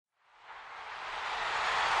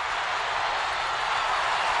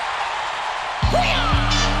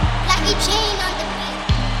Shane on the beat.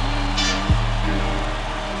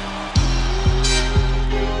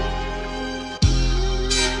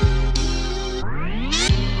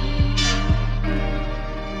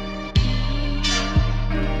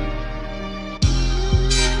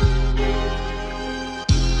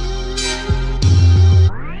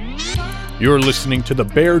 You're listening to the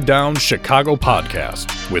Bear Down Chicago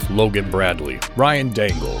podcast with Logan Bradley, Ryan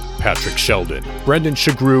Dangle, Patrick Sheldon, Brendan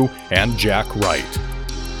Shagrew, and Jack Wright.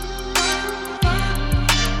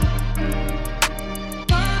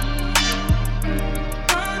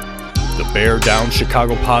 The Bear Down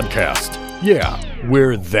Chicago podcast. Yeah,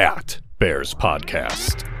 we're that Bears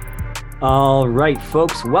podcast. All right,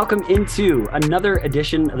 folks, welcome into another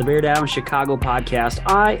edition of the Bear Down Chicago podcast.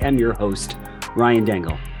 I am your host, Ryan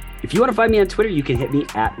Dangle. If you want to find me on Twitter, you can hit me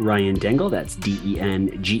at Ryan Dangle. That's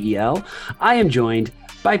Dengel. I am joined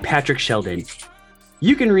by Patrick Sheldon.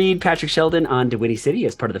 You can read Patrick Sheldon on DeWitty City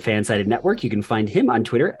as part of the Fansided Network. You can find him on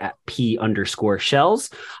Twitter at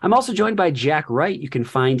P_Shells. I'm also joined by Jack Wright. You can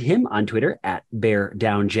find him on Twitter at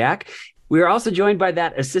BearDownJack. We are also joined by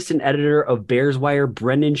that assistant editor of Bears Wire,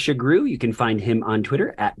 Brendan Shagrew. You can find him on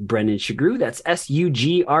Twitter at Brendan Shagrew. That's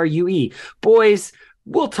Sugrue. Boys,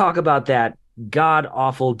 we'll talk about that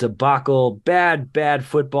god-awful debacle, bad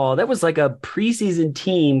football. That was like a preseason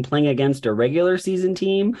team playing against a regular season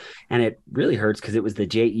team, and it really hurts because it was the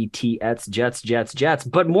Jets.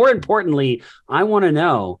 But more importantly, I want to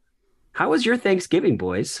know, how was your Thanksgiving,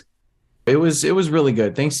 boys? It was really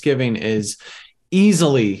good. Thanksgiving is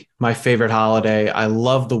easily my favorite holiday. I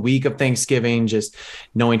love the week of Thanksgiving, just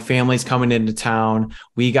knowing families coming into town.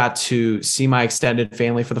 We got to see my extended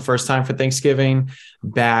family for the first time for Thanksgiving,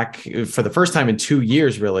 back for the first time in 2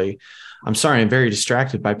 years, really. I'm sorry, I'm very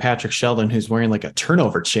distracted by Patrick Sheldon, who's wearing like a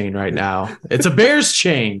turnover chain right now. It's a Bears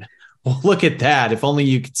chain. Well, look at that. If only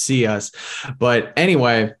you could see us. But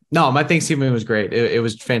anyway, no, my Thanksgiving was great. It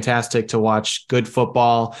was fantastic to watch good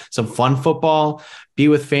football, some fun football, be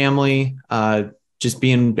with family, just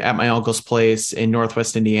being at my uncle's place in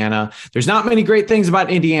Northwest Indiana. There's not many great things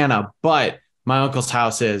about Indiana, but my uncle's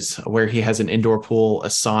house is, where he has an indoor pool, a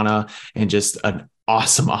sauna, and just an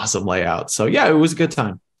awesome layout. So yeah, it was a good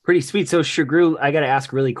time. Pretty sweet. So Shagrew, I got to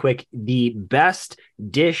ask really quick, the best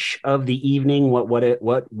dish of the evening, what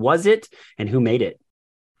was it, and who made it?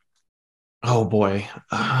 Oh boy.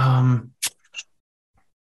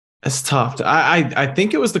 It's tough. I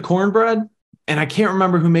think it was the cornbread. And I can't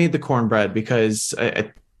remember who made the cornbread because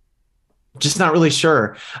I just not really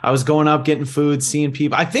sure. I was going up, getting food, seeing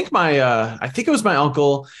people. I think it was my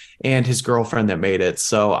uncle and his girlfriend that made it.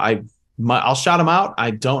 So I'll shout them out.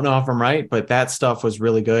 I don't know if I'm right, but that stuff was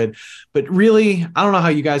really good. But really, I don't know how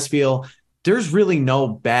you guys feel. There's really no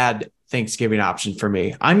bad Thanksgiving option for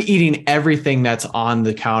me. I'm eating everything that's on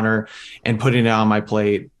the counter and putting it on my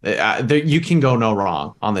plate. You can go no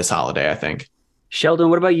wrong on this holiday, I think. Sheldon,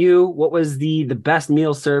 what about you? What was the best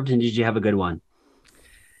meal served, and did you have a good one?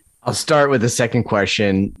 I'll start with the second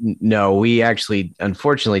question. No, we actually,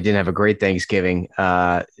 unfortunately, didn't have a great Thanksgiving.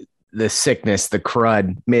 The sickness, the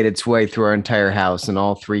crud, made its way through our entire house, and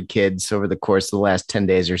all three kids over the course of the last 10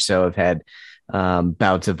 days or so have had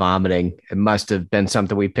bouts of vomiting. It must have been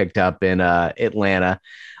something we picked up in Atlanta.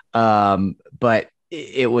 But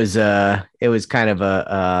it was kind of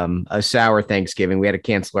a sour Thanksgiving. We had to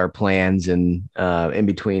cancel our plans, and in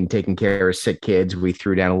between taking care of sick kids, we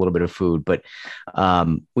threw down a little bit of food, but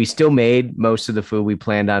we still made most of the food we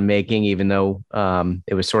planned on making, even though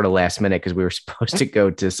it was sort of last minute because we were supposed to go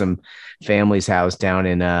to some family's house down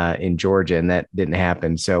in Georgia, and that didn't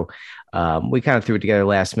happen. So we kind of threw it together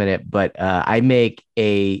last minute, but I make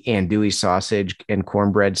a andouille sausage and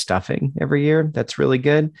cornbread stuffing every year. That's really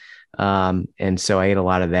good. And so I ate a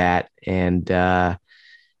lot of that, and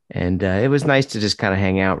it was nice to just kind of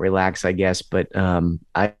hang out, relax, I guess. But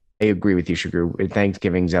I agree with you, Shagrew.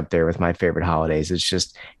 Thanksgiving's up there with my favorite holidays.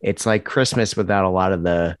 It's like Christmas without a lot of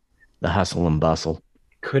the hustle and bustle.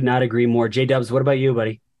 Could not agree more. J-Dubs, what about you,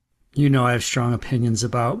 buddy? You know, I have strong opinions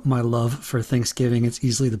about my love for Thanksgiving. It's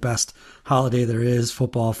easily the best holiday there is.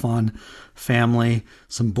 Football, fun, family,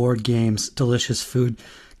 some board games, delicious food.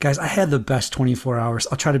 Guys, I had the best 24 hours.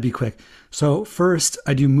 I'll try to be quick. So first,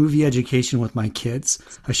 I do movie education with my kids.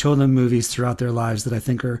 I show them movies throughout their lives that I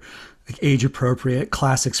think are like age-appropriate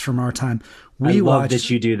classics from our time. I love that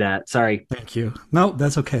you do that. Sorry. Thank you. No,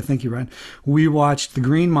 that's okay. Thank you, Ryan. We watched The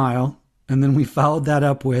Green Mile, and then we followed that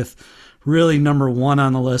up with really number one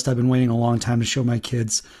on the list. I've been waiting a long time to show my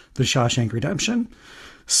kids The Shawshank Redemption.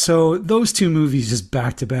 So those two movies just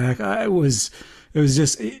back to back.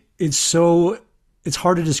 It's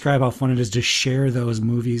hard to describe how fun it is to share those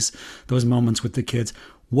movies, those moments with the kids.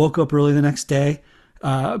 Woke up early the next day,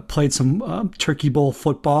 played some turkey bowl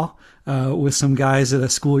football with some guys at a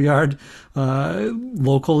schoolyard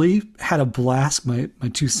locally. Had a blast. My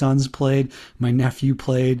two sons played. My nephew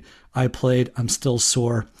played. I played. I'm still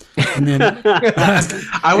sore. And then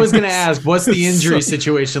I was going to ask, what's the injury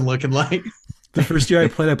situation looking like? The first year I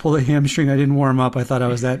played, I pulled a hamstring. I didn't warm up. I thought I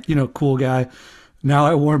was that, cool guy. Now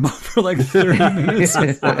I warm up for like 30 minutes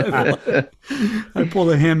before I play. I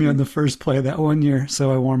pulled a hammy on the first play that one year,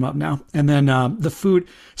 so I warm up now. And then the food,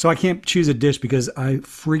 so I can't choose a dish because I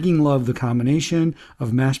freaking love the combination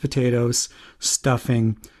of mashed potatoes,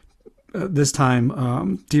 stuffing, this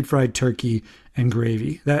time deep fried turkey and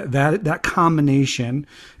gravy. That combination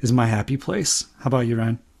is my happy place. How about you,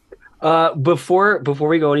 Ryan? Before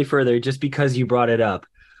we go any further, just because you brought it up,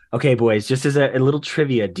 okay, boys, just as a little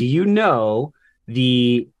trivia, do you know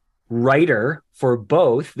the writer for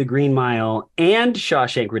both The Green Mile and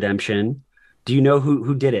Shawshank Redemption? Do you know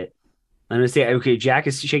who did it? I'm going to say, okay, Jack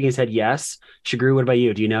is shaking his head yes. Shagru, what about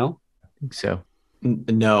you? Do you know? I think so.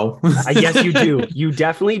 No. Yes, you do. You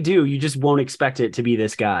definitely do. You just won't expect it to be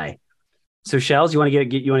this guy. So, Shells, you want to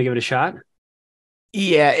give it a shot?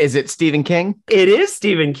 Yeah, is it Stephen King? It is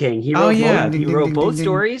Stephen King. He wrote both ding.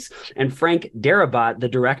 stories. And Frank Darabont, the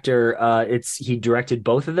director, he directed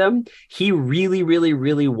both of them. He really, really,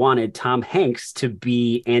 really wanted Tom Hanks to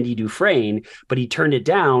be Andy Dufresne, but he turned it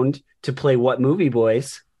down to play what movie,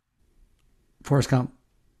 boys? Forrest Gump.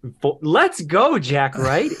 Let's go, Jack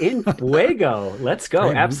Wright in Fuego. Let's go.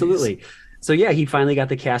 Great Absolutely. movies. So, yeah, he finally got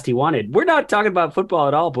the cast he wanted. We're not talking about football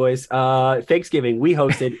at all, boys. Thanksgiving, we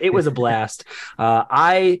hosted. It was a blast.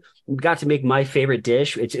 I got to make my favorite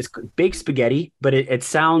dish. It's baked spaghetti, but it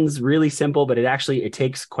sounds really simple, but it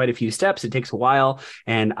takes quite a few steps. It takes a while,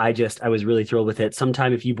 and I was really thrilled with it.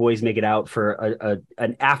 Sometime if you boys make it out for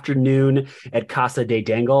an afternoon at Casa de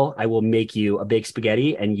Dangle, I will make you a baked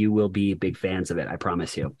spaghetti, and you will be big fans of it. I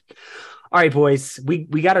promise you. All right, boys,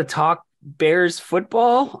 we got to talk Bears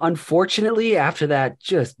football, unfortunately, after that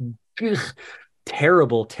just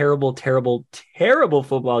terrible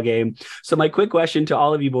football game. So my quick question to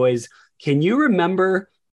all of you boys, can you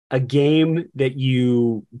remember a game that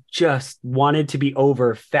you just wanted to be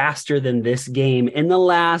over faster than this game in the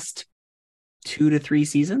last 2 to 3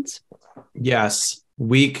 seasons? Yes.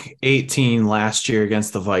 Week 18 last year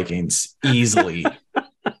against the Vikings, easily.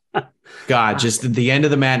 God, just at the end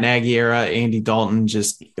of the Matt Nagy era, Andy Dalton,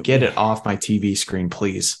 just get it off my TV screen,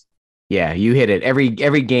 please. Yeah, you hit it. Every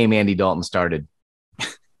game Andy Dalton started.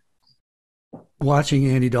 Watching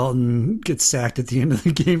Andy Dalton get sacked at the end of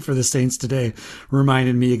the game for the Saints today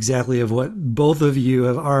reminded me exactly of what both of you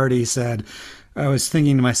have already said. I was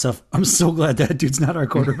thinking to myself, I'm so glad that dude's not our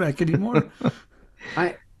quarterback anymore.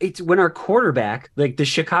 It's when our quarterback, like the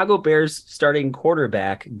Chicago Bears starting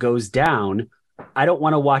quarterback, goes down, I don't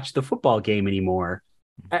want to watch the football game anymore.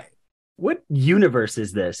 What universe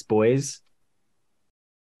is this, boys?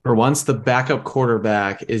 For once, the backup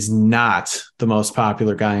quarterback is not the most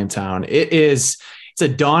popular guy in town. It's a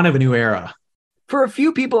dawn of a new era. For a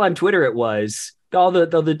few people on Twitter, it was all the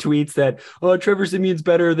tweets that, Trevor Siemian's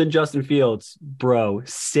better than Justin Fields. Bro,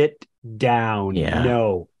 sit down. Yeah.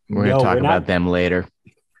 No. We're going to talk about them later.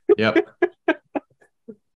 Yep.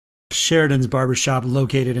 Sheridan's Barbershop,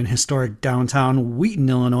 located in historic downtown Wheaton,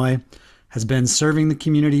 Illinois, has been serving the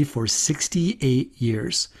community for 68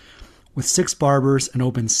 years. With 6 barbers and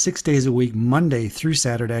open 6 days a week, Monday through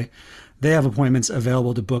Saturday, they have appointments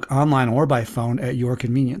available to book online or by phone at your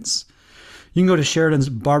convenience. You can go to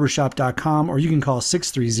Sheridan'sBarbershop.com or you can call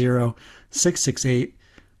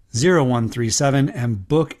 630-668-0137 and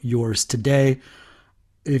book yours today.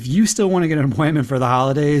 If you still want to get an appointment for the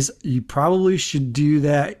holidays, you probably should do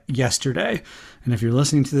that yesterday. And if you're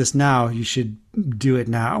listening to this now, you should do it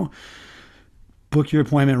now. Book your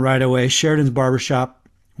appointment right away. Sheridan's Barbershop,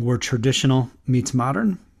 where traditional meets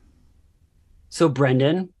modern. So,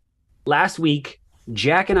 Brendan, last week,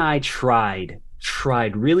 Jack and I tried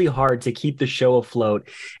really hard to keep the show afloat.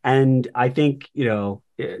 And I think,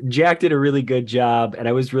 Jack did a really good job, and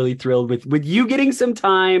I was really thrilled with you getting some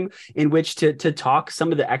time in which to talk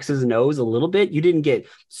some of the X's and O's a little bit. You didn't get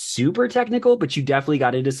super technical, but you definitely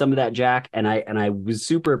got into some of that, Jack, and I was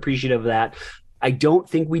super appreciative of that. I don't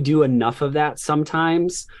think we do enough of that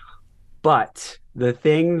sometimes, but the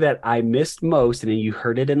thing that I missed most, and you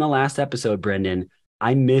heard it in the last episode, Brendan,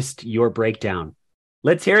 I missed your breakdown.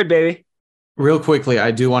 Let's hear it, baby. Real quickly,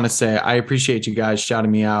 I do want to say I appreciate you guys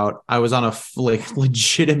shouting me out. I was on a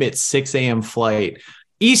legitimate 6 a.m. flight,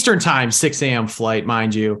 Eastern time, 6 a.m. flight,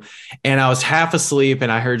 mind you. And I was half asleep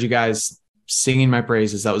and I heard you guys singing my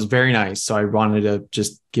praises. That was very nice. So I wanted to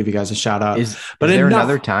just give you guys a shout out. But is there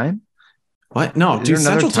another time? What? No, Is dude. there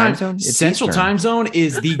another Central time zone? It's Central Eastern. time zone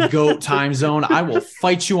is the GOAT time zone. I will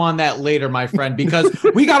fight you on that later, my friend, because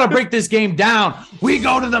we got to break this game down. We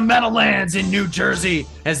go to the Meadowlands in New Jersey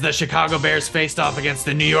as the Chicago Bears faced off against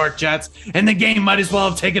the New York Jets, and the game might as well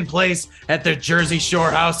have taken place at the Jersey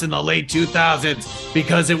Shore house in the late 2000s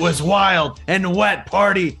because it was wild and wet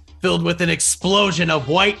party filled with an explosion of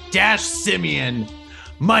White Dash Simeon.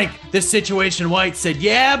 Mike, the situation White said,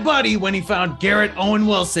 "Yeah, buddy," when he found Garrett Owen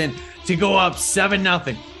Wilson to go up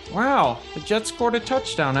 7-0. Wow, the Jets scored a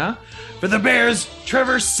touchdown, huh? For the Bears,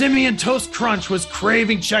 Trevor Simeon Toast Crunch was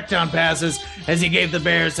craving checkdown passes as he gave the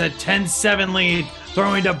Bears a 10-7 lead,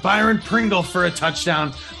 throwing to Byron Pringle for a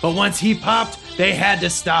touchdown. But once he popped, they had to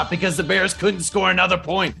stop because the Bears couldn't score another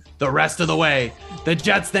point the rest of the way. The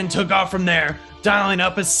Jets then took off from there, dialing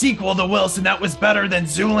up a sequel to Wilson that was better than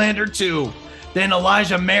Zoolander 2. Then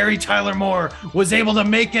Elijah Mary Tyler Moore was able to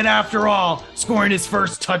make it after all, scoring his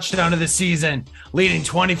first touchdown of the season, leading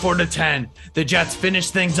 24-10. The Jets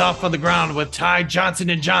finished things off on the ground with Ty Johnson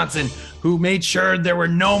 & Johnson, who made sure there were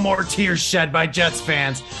no more tears shed by Jets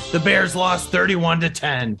fans. The Bears lost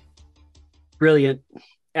 31-10. Brilliant.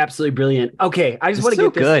 Absolutely brilliant. Okay, I just want to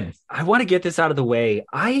get this. Good. I want to get this out of the way.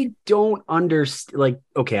 I don't understand.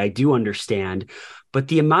 Okay, I do understand, but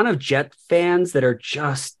the amount of Jet fans that are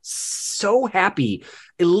just so happy,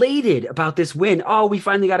 elated about this win. Oh, we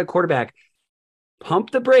finally got a quarterback.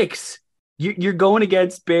 Pump the brakes. You're going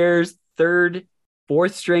against Bears third,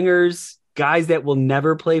 fourth stringers, guys that will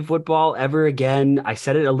never play football ever again. I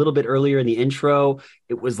said it a little bit earlier in the intro.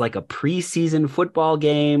 It was like a preseason football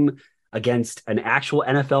game against an actual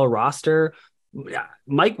NFL roster.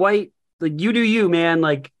 Mike White, like, you do you, man.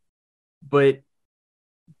 Like, but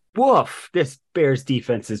woof, this Bears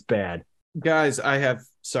defense is bad. Guys,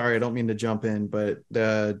 sorry, I don't mean to jump in, but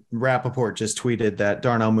Rappaport just tweeted that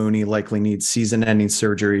Darnell Mooney likely needs season-ending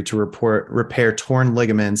surgery to repair torn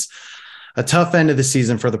ligaments. A tough end of the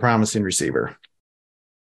season for the promising receiver.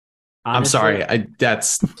 Honestly, I'm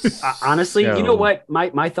sorry. Honestly, you know what?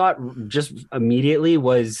 My thought just immediately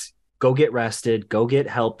was go get rested, go get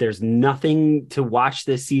help. There's nothing to watch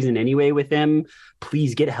this season anyway with him.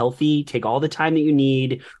 Please get healthy, take all the time that you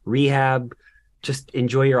need, rehab, just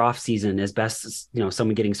enjoy your off season as best as,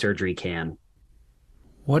 someone getting surgery can.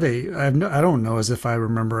 I don't know as if I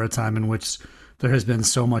remember a time in which there has been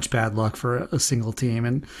so much bad luck for a single team,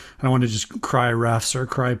 and I don't want to just cry refs or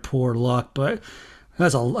cry poor luck, but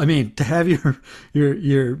that's all. I mean, to have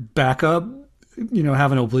your backup,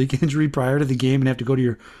 have an oblique injury prior to the game and have to go to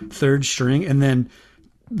your third string, and then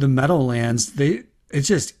the Meadowlands, it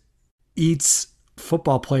just eats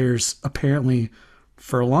football players apparently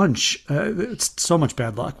for lunch. It's so much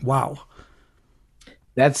bad luck. Wow.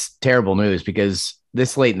 That's terrible news because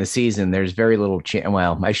this late in the season, there's very little chance.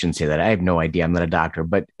 Well, I shouldn't say that. I have no idea. I'm not a doctor,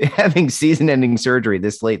 but having season-ending surgery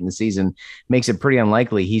this late in the season makes it pretty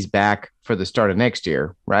unlikely he's back for the start of next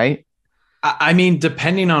year, right? I mean,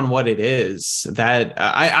 depending on what it is,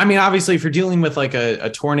 I mean, obviously, if you're dealing with like a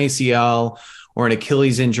torn ACL or an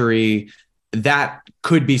Achilles injury, that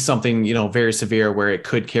could be something, very severe where it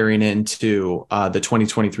could carry into the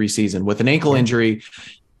 2023 season. With an ankle injury,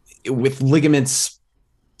 with ligaments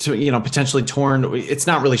potentially torn, it's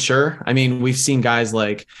not really sure. I mean, we've seen guys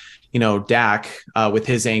like, Dak with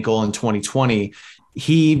his ankle in 2020.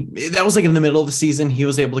 That was like in the middle of the season. He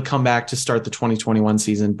was able to come back to start the 2021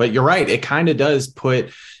 season. But you're right. It kind of does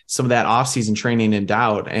put some of that offseason training in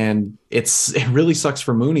doubt. And it really sucks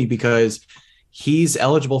for Mooney because he's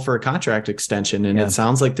eligible for a contract extension. And It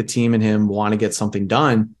sounds like the team and him want to get something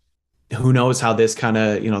done. Who knows how this kind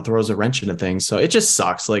of, throws a wrench into things. So it just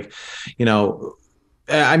sucks. Like,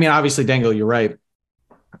 I mean, obviously, Dangle, you're right.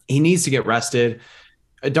 He needs to get rested.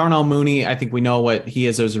 Darnell Mooney, I think we know what he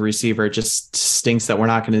is as a receiver. It just stinks that we're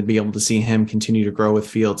not going to be able to see him continue to grow with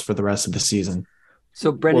Fields for the rest of the season.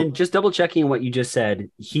 So, Brendan, just double checking what you just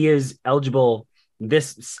said. He is eligible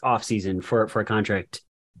this offseason for a contract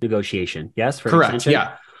negotiation. Yes? For correct. Extension?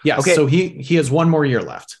 Yeah. Yeah. Okay. So he has one more year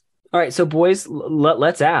left. All right. So, boys,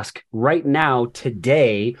 let's ask right now,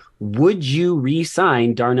 today, would you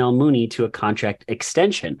re-sign Darnell Mooney to a contract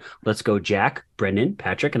extension? Let's go, Jack, Brendan,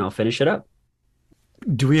 Patrick, and I'll finish it up.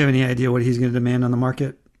 Do we have any idea what he's going to demand on the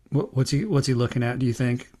market? What's he looking at, do you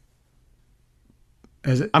think?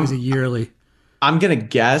 As a yearly? I'm going to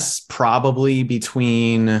guess probably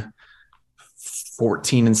between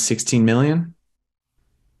 14 and 16 million.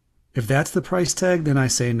 If that's the price tag, then I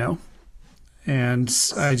say no. And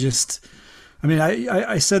I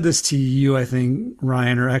said this to you, I think,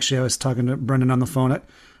 Ryan, or actually I was talking to Brendan on the phone. I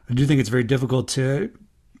do think it's very difficult to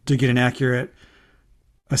get an accurate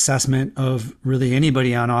assessment of really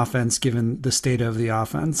anybody on offense, given the state of the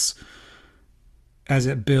offense. as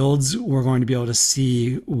it builds, we're going to be able to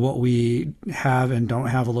see what we have and don't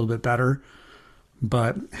have a little bit better.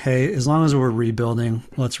 But hey, as long as we're rebuilding,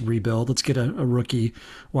 let's rebuild. Let's get a rookie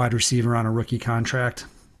wide receiver on a rookie contract.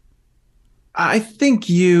 I think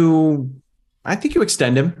you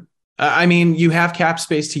extend him. I mean, you have cap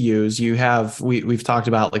space to use. We've talked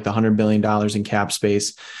about like the $100 billion in cap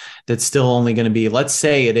space. That's still only going to be, let's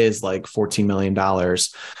say it is like $14 million.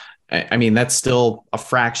 I mean, that's still a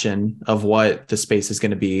fraction of what the space is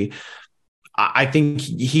going to be. I think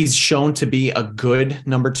he's shown to be a good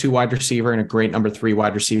number 2 wide receiver and a great number 3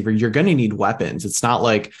 wide receiver. You're going to need weapons. It's not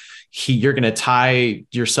like you're going to tie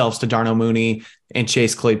yourselves to Darnell Mooney and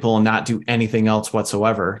Chase Claypool and not do anything else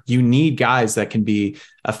whatsoever. You need guys that can be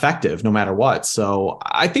effective no matter what. So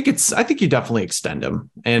I think you definitely extend him,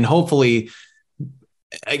 and hopefully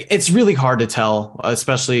it's really hard to tell,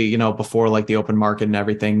 especially, before like the open market and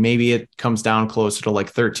everything. Maybe it comes down closer to like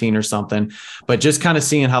 13 or something, but just kind of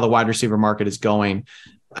seeing how the wide receiver market is going,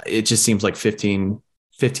 it just seems like 15,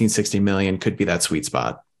 60 million could be that sweet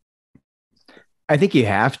spot. I think you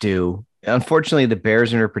have to. Unfortunately, the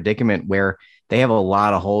Bears are in a predicament where they have a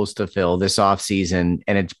lot of holes to fill this offseason,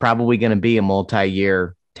 and it's probably going to be a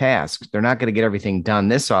multi-year task. They're not going to get everything done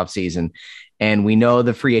this offseason. And we know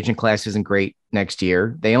the free agent class isn't great next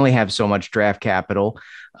year. They only have so much draft capital.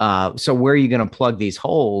 So where are you going to plug these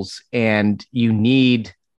holes? And you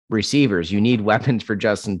need receivers. You need weapons for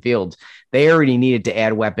Justin Fields. They already needed to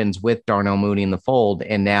add weapons with Darnell Mooney in the fold,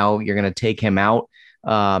 and now you're going to take him out.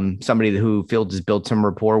 Somebody who Fields has built some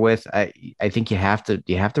rapport with. I think you have to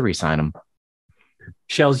re-sign him.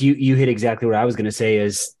 Shells, you hit exactly what I was going to say.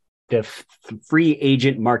 Is the free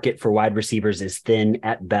agent market for wide receivers is thin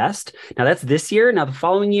at best. Now that's this year. Now the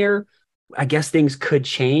following year, I guess things could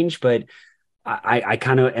change, but I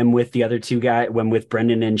kind of am with the other two guys. When with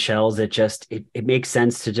Brendan and Shells, it makes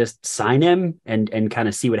sense to just sign him and kind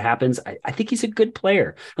of see what happens. I think he's a good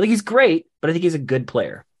player. I think he's great, but I think he's a good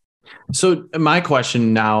player. So my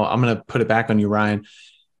question now, I'm going to put it back on you, Ryan.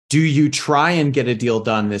 Do you try and get a deal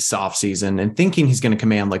done this offseason and thinking he's going to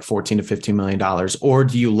command like $14 to $15 million, or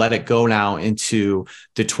do you let it go now into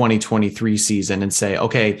the 2023 season and say,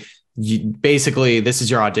 okay, basically this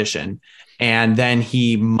is your audition, and then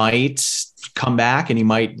he might come back and he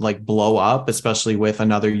might like blow up, especially with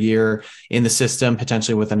another year in the system,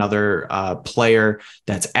 potentially with another player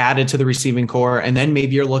that's added to the receiving core. And then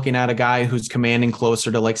maybe you're looking at a guy who's commanding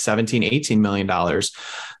closer to like $17-18 million.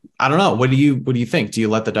 I don't know. What do you think? Do you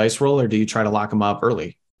let the dice roll, or do you try to lock him up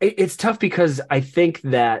early? It's tough because I think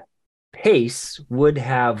that Pace would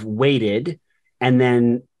have waited and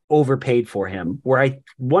then overpaid for him, where I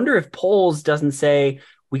wonder if Poles doesn't say,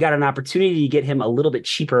 we got an opportunity to get him a little bit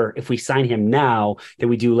cheaper if we sign him now than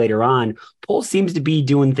we do later on. Poles seems to be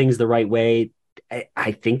doing things the right way.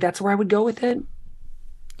 I think that's where I would go with it.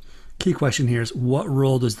 Key question here is, what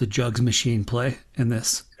role does the jugs machine play in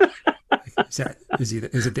this? Is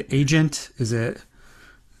it the agent? Is it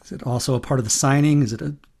also a part of the signing?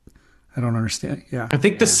 I don't understand. Yeah. I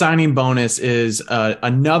think the signing bonus is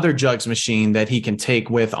another jugs machine that he can take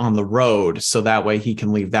with on the road. So that way he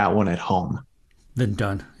can leave that one at home. Then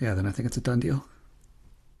done. Yeah, then I think it's a done deal.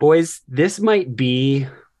 Boys, this might be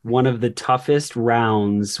one of the toughest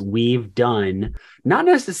rounds we've done. Not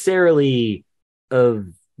necessarily of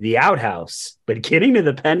the outhouse, but getting to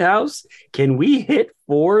the penthouse. Can we hit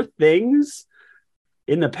 4 things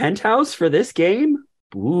in the penthouse for this game?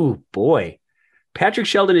 Ooh, boy. Patrick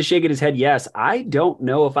Sheldon is shaking his head. Yes, I don't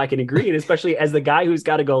know if I can agree. And especially as the guy who's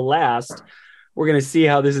got to go last, we're going to see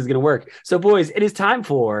how this is going to work. So boys, it is time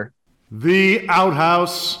for the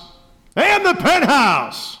outhouse and the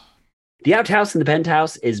penthouse. The outhouse and the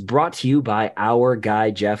penthouse is brought to you by our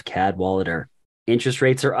guy, Jeff Cadwallader. Interest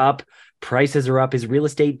rates are up. Prices are up. Is real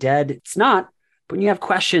estate dead? It's not. But when you have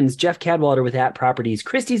questions, Jeff Cadwallader with At Properties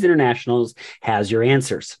Christie's Internationals has your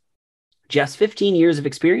answers. Jeff's 15 years of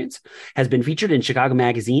experience has been featured in Chicago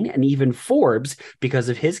Magazine and even Forbes because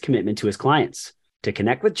of his commitment to his clients. To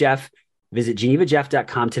connect with Jeff, visit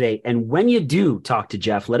genevajeff.com today. And when you do talk to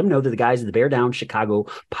Jeff, let him know that the guys at the Bear Down Chicago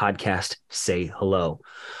podcast say hello.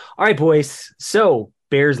 All right, boys. So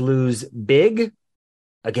Bears lose big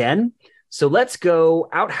again. So let's go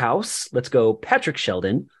outhouse. Let's go Patrick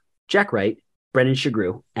Sheldon, Jack Wright, Brendan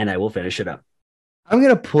Shagrew, and I will finish it up. I'm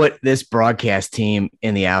going to put this broadcast team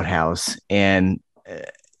in the outhouse. And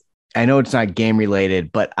I know it's not game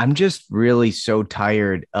related, but I'm just really so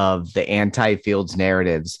tired of the anti-Fields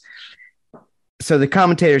narratives. So the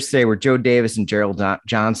commentators today were Joe Davis and Gerald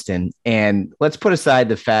Johnston. And let's put aside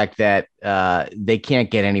the fact that they can't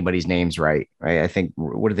get anybody's names right? I think,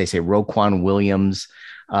 what did they say? Roquan Williams.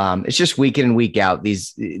 It's just week in and week out.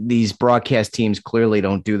 These broadcast teams clearly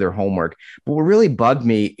don't do their homework. But what really bugged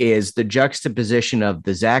me is the juxtaposition of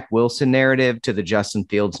the Zach Wilson narrative to the Justin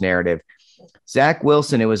Fields narrative. Zach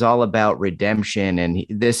Wilson, it was all about redemption, and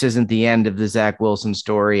this isn't the end of the Zach Wilson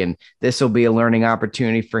story, and this will be a learning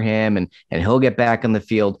opportunity for him, and he'll get back on the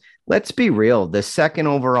field. Let's be real. The second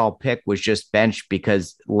overall pick was just benched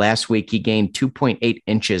because last week he gained 2.8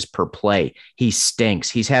 inches per play. He stinks.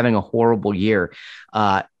 He's having a horrible year.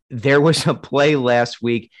 There was a play last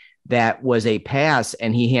week that was a pass,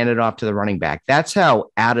 and he handed off to the running back. That's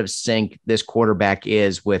how out of sync this quarterback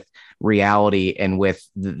is with reality and with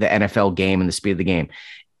the NFL game and the speed of the game.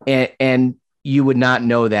 And you would not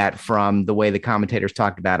know that from the way the commentators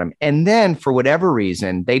talked about him. And then for whatever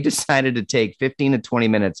reason, they decided to take 15 to 20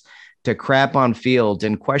 minutes to crap on Fields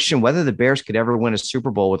and question whether the Bears could ever win a Super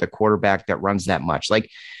Bowl with a quarterback that runs that much. Like,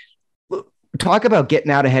 talk about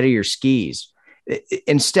getting out ahead of your skis.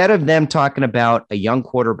 Instead of them talking about a young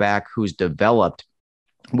quarterback who's developed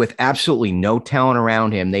with absolutely no talent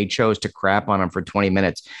around him, they chose to crap on him for 20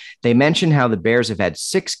 minutes. They mentioned how the Bears have had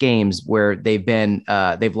 6 games where they've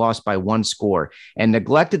lost by 1 score, and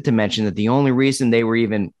neglected to mention that the only reason they were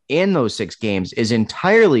even in those 6 games is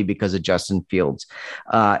entirely because of Justin Fields.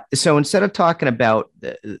 So instead of talking about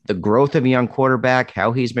the growth of a young quarterback,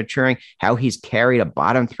 how he's maturing, how he's carried a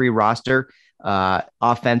bottom 3 roster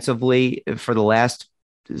offensively for the last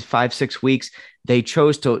 5-6 weeks, they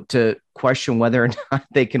chose to question whether or not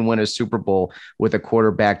they can win a Super Bowl with a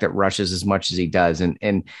quarterback that rushes as much as he does.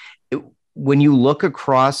 And when you look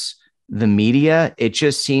across the media, it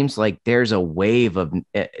just seems like there's a wave of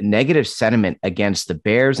negative sentiment against the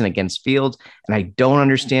Bears and against Fields. And I don't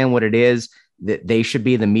understand what it is. That they should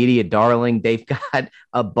be the media darling. They've got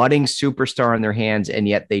a budding superstar in their hands, and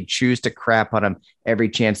yet they choose to crap on him every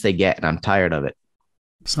chance they get. And I'm tired of it.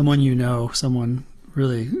 Someone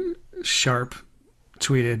really sharp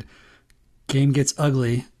tweeted, "Game gets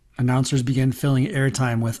ugly. Announcers begin filling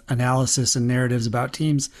airtime with analysis and narratives about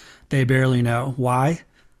teams they barely know. Why?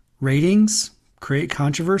 Ratings? Create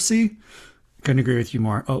controversy?" Couldn't agree with you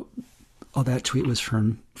more. Oh, that tweet was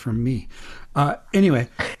from me. Anyway,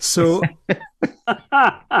 so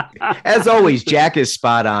as always, Jack is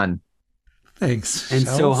spot on. Thanks. And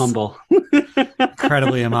so humble.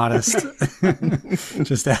 Incredibly immodest.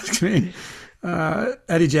 Just ask me.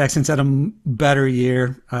 Eddie Jackson's had a better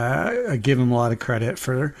year. I give him a lot of credit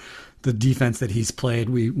for the defense that he's played.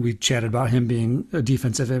 We chatted about him being a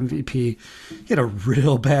defensive MVP. He had a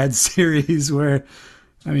real bad series where,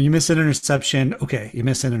 you miss an interception. Okay, you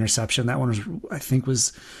miss an interception. That one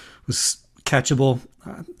was catchable.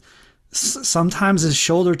 Sometimes his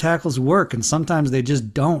shoulder tackles work, and sometimes they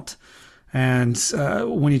just don't. And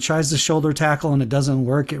when he tries to shoulder tackle and it doesn't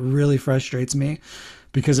work, it really frustrates me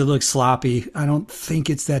because it looks sloppy. I don't think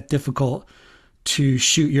it's that difficult to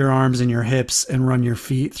shoot your arms and your hips and run your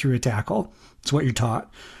feet through a tackle. It's what you're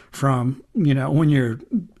taught from, when you're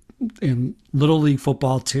in little league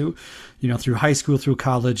football to, through high school, through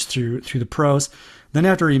college, through the pros. Then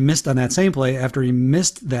after he missed on that same play, after he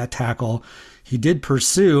missed that tackle, he did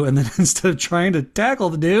pursue. And then instead of trying to tackle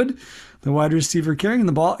the dude, the wide receiver carrying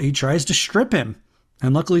the ball, he tries to strip him.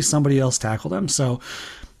 And luckily somebody else tackled him. So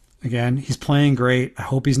again, he's playing great. I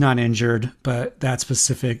hope he's not injured, but that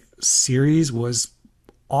specific series was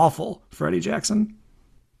awful for Eddie Jackson.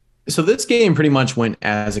 So this game pretty much went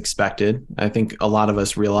as expected. I think a lot of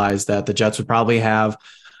us realized that the Jets would probably have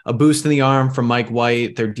a boost in the arm from Mike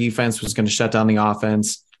White. Their defense was going to shut down the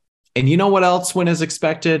offense. And you know what else went as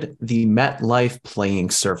expected? The MetLife playing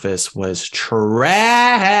surface was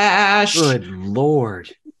trash. Good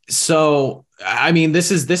Lord. So, this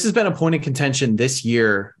has been a point of contention this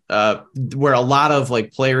year where a lot of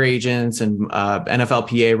player agents and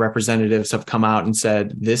NFLPA representatives have come out and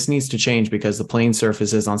said this needs to change because the playing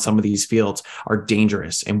surfaces on some of these fields are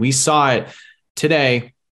dangerous. And we saw it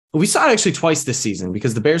today. We saw it actually twice this season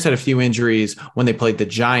because the Bears had a few injuries when they played the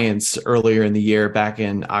Giants earlier in the year back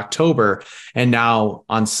in October. And now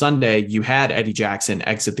on Sunday, you had Eddie Jackson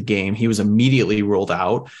exit the game. He was immediately ruled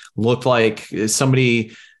out. Looked like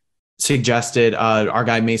somebody suggested, our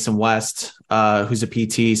guy Mason West, who's a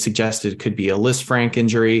PT, suggested could be a Lisfranc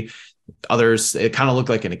injury. Others, it kind of looked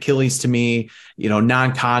like an Achilles to me,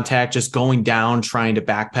 non-contact, just going down, trying to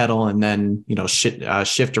backpedal and then,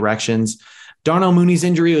 shift directions. Darnell Mooney's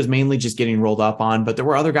injury was mainly just getting rolled up on, but there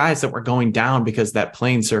were other guys that were going down because that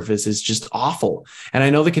playing surface is just awful. And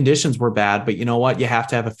I know the conditions were bad, but you know what? You have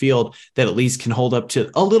to have a field that at least can hold up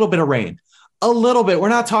to a little bit of rain. A little bit. We're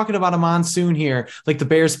not talking about a monsoon here like the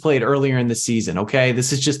Bears played earlier in the season, okay?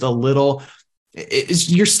 This is just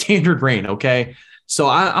it's your standard rain, okay? So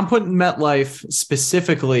I'm putting MetLife,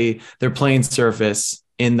 specifically their playing surface,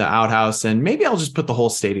 in the outhouse, and maybe I'll just put the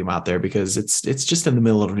whole stadium out there because it's just in the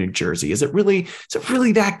middle of New Jersey. Is it really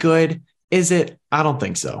that good? Is it? I don't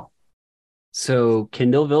think so. So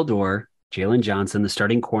Kindle Vildor, Jalen Johnson, the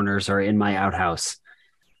starting corners are in my outhouse.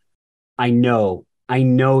 I know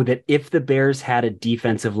that if the Bears had a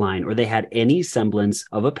defensive line or they had any semblance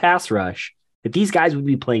of a pass rush, that these guys would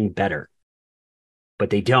be playing better.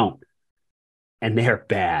 But they don't. And they're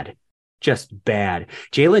bad. Just bad.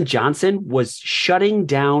 Jalen Johnson was shutting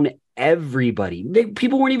down everybody.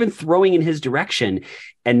 People weren't even throwing in his direction.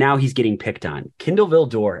 And now he's getting picked on. Kindle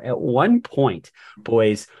Vildor, at one point,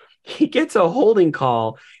 boys, he gets a holding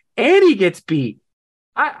call and he gets beat.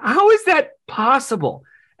 How is that possible?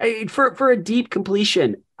 For a deep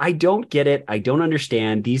completion, I don't get it. I don't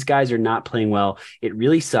understand. These guys are not playing well. It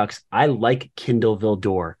really sucks. I like Kindle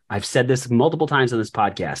Vildor. I've said this multiple times on this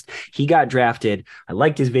podcast. He got drafted. I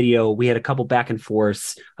liked his video. We had a couple back and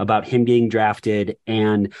forths about him getting drafted,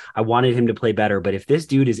 and I wanted him to play better. But if this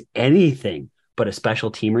dude is anything but a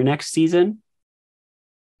special teamer next season,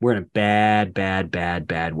 we're in a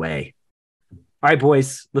bad way. All right,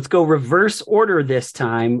 boys, let's go reverse order this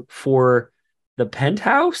time for the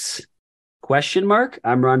penthouse? Question mark.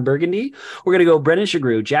 I'm Ron Burgundy. We're going to go Brendan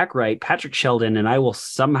Shagrew, Jack Wright, Patrick Sheldon, and I will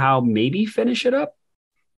somehow maybe finish it up.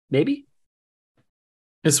 Maybe.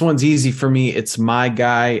 This one's easy for me. It's my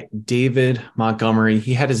guy, David Montgomery.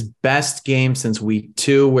 He had his best game since week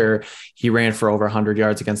 2, where he ran for over 100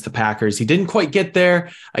 yards against the Packers. He didn't quite get there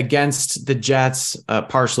against the Jets,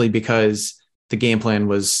 partially because the game plan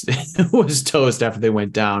was toast after they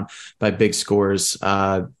went down by big scores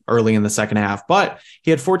early in the second half. But he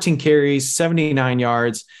had 14 carries, 79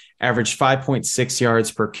 yards, averaged 5.6 yards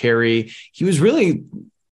per carry. He was really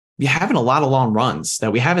having a lot of long runs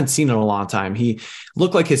that we haven't seen in a long time. He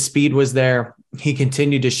looked like his speed was there. He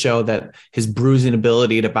continued to show that his bruising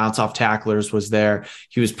ability to bounce off tacklers was there.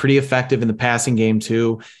 He was pretty effective in the passing game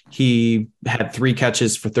too. He had 3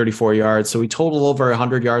 catches for 34 yards. So he totaled over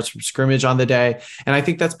 100 yards from scrimmage on the day. And I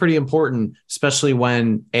think that's pretty important, especially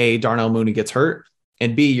when A, Darnell Mooney gets hurt,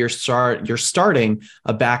 and B, you're starting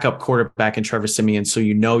a backup quarterback in Trevor Siemian. So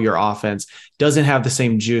you know your offense doesn't have the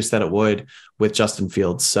same juice that it would with Justin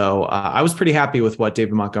Fields. So I was pretty happy with what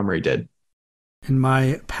David Montgomery did. And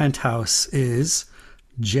my penthouse is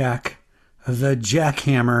Jack, the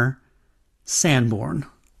Jackhammer Sanborn.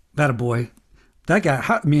 That a boy. That guy,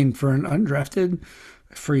 I mean, for an undrafted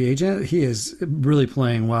free agent, he is really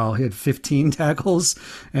playing well. He had 15 tackles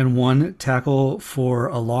and 1 tackle for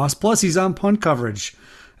a loss. Plus, he's on punt coverage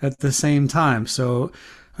at the same time. So,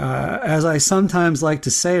 as I sometimes like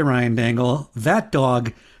to say, Ryan Dangle, that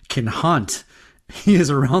dog can hunt. He is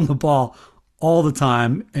around the ball all the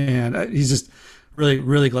time, and he's just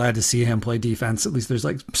really glad to see him play defense. At least there's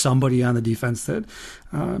like somebody on the defense that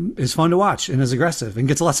is fun to watch and is aggressive and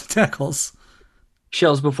gets lots of tackles.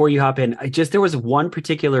 Shells, before you hop in, there was one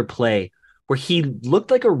particular play where he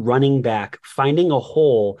looked like a running back finding a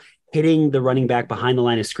hole, hitting the running back behind the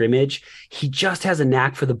line of scrimmage. He just has a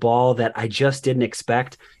knack for the ball that I just didn't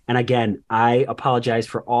expect. And again, I apologize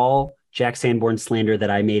for all Jack Sanborn slander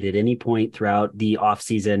that I made at any point throughout the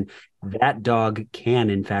offseason. That dog can,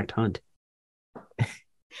 in fact, hunt.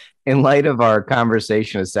 In light of our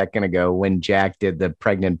conversation a second ago, when Jack did the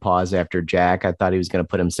pregnant pause after Jack, I thought he was going to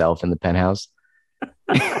put himself in the penthouse.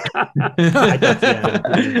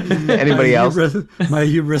 Anybody else? My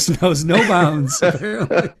hubris knows no bounds.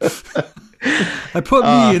 Apparently, I put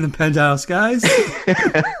me in the penthouse, guys.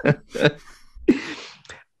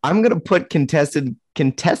 I'm gonna put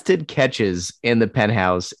contested catches in the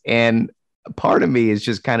penthouse, and part of me is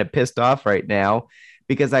just kind of pissed off right now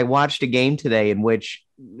because I watched a game today in which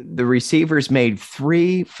the receivers made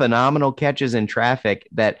 3 phenomenal catches in traffic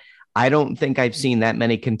that I don't think I've seen that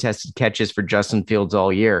many contested catches for Justin Fields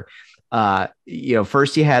all year.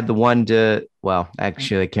 First you had the one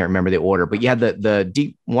actually I can't remember the order, but you had the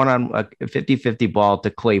deep one on a 50-50 ball to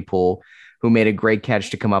Claypool, who made a great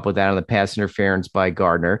catch to come up with that on the pass interference by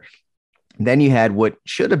Gardner. Then you had what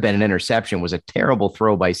should have been an interception, was a terrible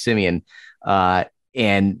throw by Siemian.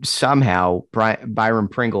 And somehow Byron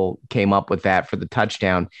Pringle came up with that for the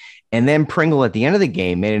touchdown. And then Pringle at the end of the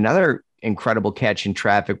game made another incredible catch in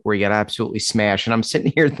traffic where he got absolutely smashed. And I'm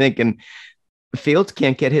sitting here thinking Fields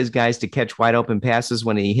can't get his guys to catch wide open passes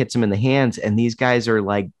when he hits them in the hands. And these guys are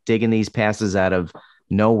like digging these passes out of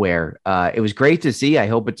nowhere. It was great to see. I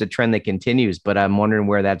hope it's a trend that continues, but I'm wondering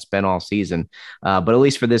where that's been all season. But at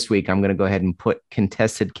least for this week, I'm going to go ahead and put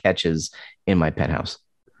contested catches in my penthouse.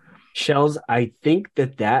 Shells, I think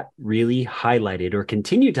that really highlighted or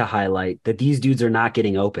continued to highlight that these dudes are not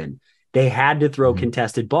getting open. They had to throw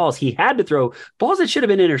contested balls. He had to throw balls that should have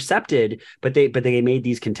been intercepted, but they made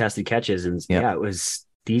these contested catches. And it was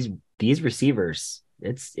these receivers.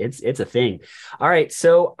 It's a thing. All right.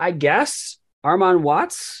 So I guess Armon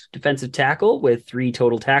Watts, defensive tackle with 3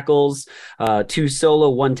 total tackles, 2 solo,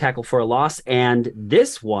 1 tackle for a loss. And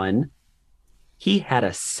this one, he had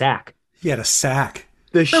a sack.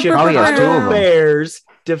 The Chicago Bears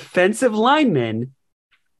defensive lineman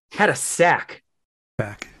had a sack.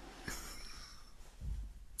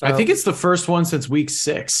 I think it's the first one since week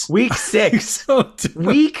 6. Week 6.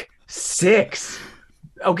 Week 6.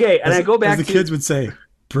 Okay, and I go back as the kids would say,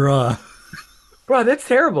 bruh, that's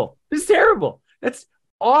terrible. It's terrible. That's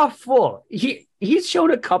awful. He's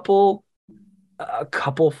shown a couple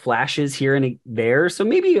flashes here and there. So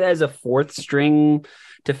maybe as a 4th string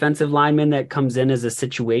defensive lineman that comes in as a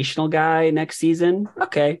situational guy next season.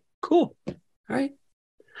 Okay, cool. All right.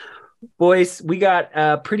 Boys, we got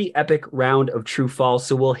a pretty epic round of true false.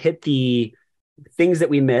 So we'll hit the things that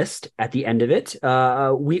we missed at the end of it.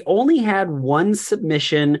 We only had 1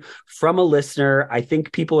 submission from a listener. I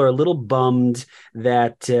think people are a little bummed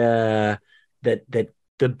that the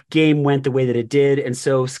game went the way that it did. And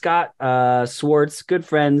so Scott Swartz, good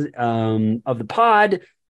friend of the pod,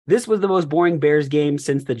 this was the most boring Bears game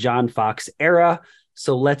since the John Fox era.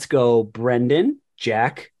 So let's go, Brendan,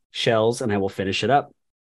 Jack, Shells, and I will finish it up.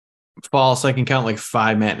 False. I can count like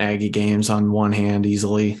 5 Matt Nagy games on one hand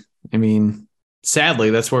easily. I mean, sadly,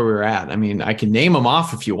 that's where we're at. I mean, I can name them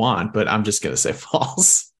off if you want, but I'm just going to say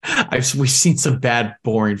false. We've seen some bad,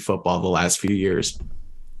 boring football the last few years.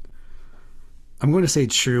 I'm going to say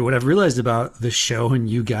true. What I've realized about the show and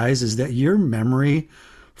you guys is that your memory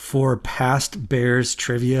for past Bears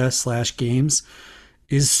trivia / games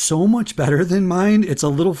is so much better than mine. It's a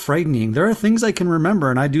little frightening. There are things I can remember,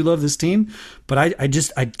 and I do love this team, but I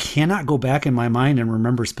cannot go back in my mind and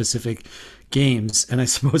remember specific games. And I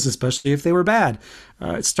suppose especially if they were bad.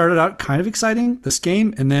 It started out kind of exciting, this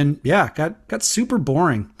game, and then got super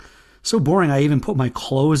boring. So boring I even put my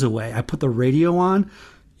clothes away. I put the radio on.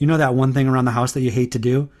 You know that one thing around the house that you hate to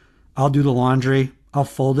do? I'll do the laundry. I'll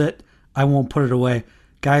fold it. I won't put it away.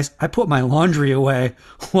 Guys, I put my laundry away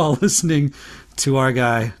while listening to our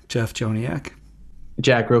guy, Jeff Joniak.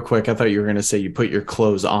 Jack, real quick, I thought you were going to say you put your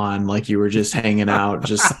clothes on like you were just hanging out,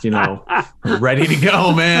 just, ready to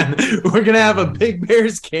go, man. We're going to have a big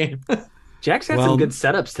Bears game. Jack's had some good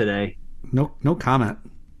setups today. No comment.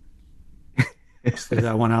 Just threw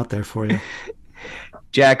that one out there for you.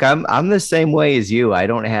 Jack, I'm the same way as you. I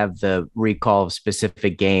don't have the recall of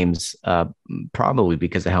specific games, probably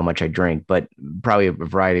because of how much I drink, but probably a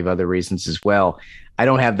variety of other reasons as well. I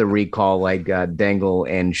don't have the recall like Dangle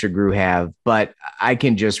and Shagru have, but I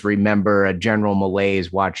can just remember a general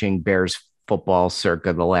malaise watching Bears football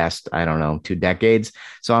circa the last, 2 decades.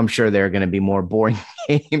 So I'm sure there are going to be more boring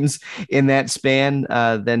games in that span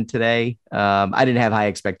than today. I didn't have high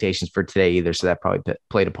expectations for today either, so that probably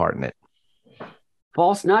played a part in it.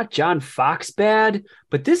 False, not John Fox bad,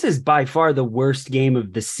 but this is by far the worst game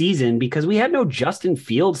of the season because we had no Justin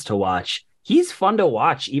Fields to watch. He's fun to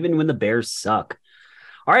watch, even when the Bears suck.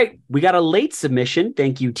 All right, we got a late submission.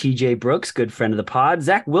 Thank you, TJ Brooks, good friend of the pod.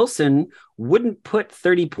 Zach Wilson wouldn't put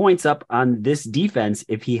 30 points up on this defense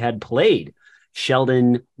if he had played.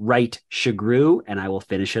 Sheldon Wright Shagru, and I will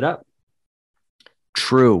finish it up.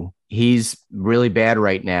 True. He's really bad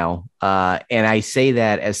right now. And I say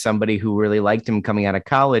that as somebody who really liked him coming out of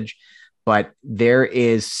college, but there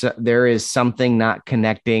is something not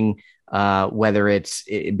connecting, whether it's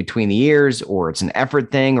between the ears or it's an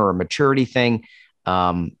effort thing or a maturity thing.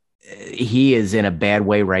 He is in a bad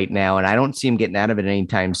way right now, and I don't see him getting out of it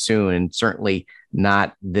anytime soon, and certainly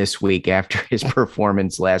not this week after his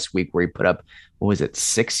performance last week where he put up,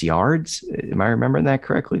 6 yards? Am I remembering that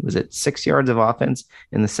correctly? Was it 6 yards of offense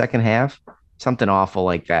in the second half? Something awful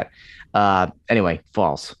like that. Anyway,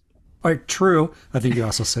 false. All right, true. I think you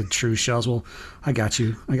also said true, Shells. Well, I got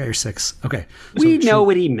you. I got your 6. Okay. We know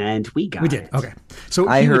what he meant. We did. Okay. So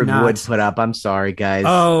I heard wood put up. I'm sorry, guys.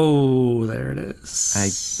 Oh, there it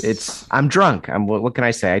is. I'm drunk. What can I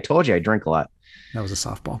say? I told you I drink a lot. That was a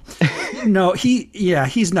softball. No,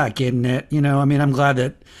 he's not getting it. I'm glad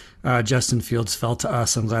that Justin Fields fell to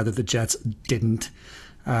us. I'm glad that the Jets didn't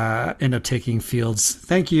end up taking Fields.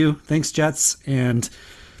 Thank you. Thanks, Jets. And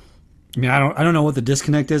I don't know what the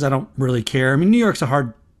disconnect is. I don't really care. New York's a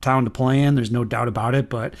hard town to play in. There's no doubt about it,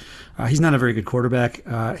 but he's not a very good quarterback.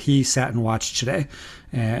 He sat and watched today,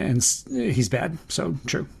 and he's bad. So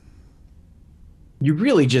true. You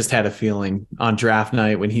really just had a feeling on draft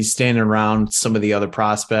night when he's standing around some of the other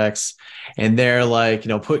prospects and they're like,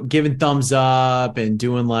 giving thumbs up and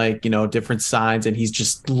doing like, different signs. And he's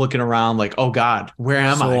just looking around like, oh God, where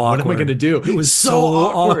am I? What am I going to do? It was so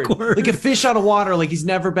awkward. Like a fish out of water. Like he's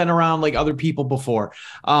never been around like other people before.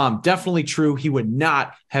 Definitely true. He would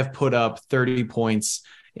not have put up 30 points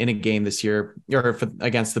in a game this year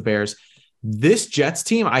against the Bears. This Jets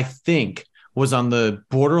team, I think, was on the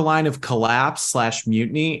borderline of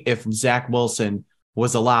collapse/mutiny if Zach Wilson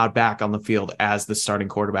was allowed back on the field as the starting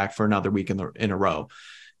quarterback for another week in a row.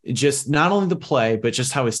 Just not only the play, but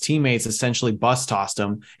just how his teammates essentially bus tossed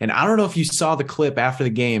him. And I don't know if you saw the clip after the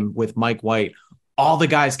game with Mike White. All the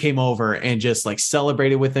guys came over and just like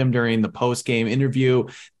celebrated with him during the post-game interview.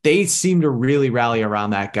 They seem to really rally around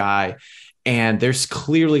that guy. And there's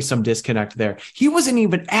clearly some disconnect there. He wasn't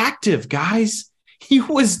even active, guys. He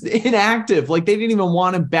was inactive. Like they didn't even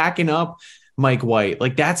want him backing up Mike White.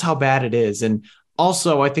 Like that's how bad it is. And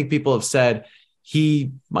also I think people have said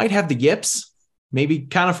he might have the yips, maybe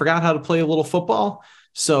kind of forgot how to play a little football.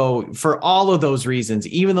 So for all of those reasons,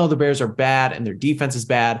 even though the Bears are bad and their defense is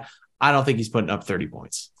bad, I don't think he's putting up 30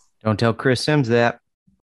 points. Don't tell Chris Sims that.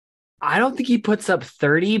 I don't think he puts up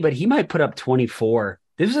 30, but he might put up 24.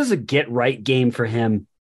 This was a get right game for him.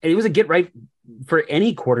 And it was a get right for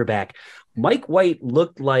any quarterback. Mike White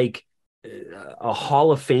looked like a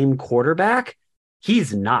Hall of Fame quarterback.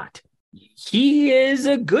 He's not. He is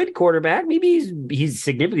a good quarterback. Maybe he's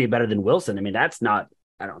significantly better than Wilson. I mean, that's not,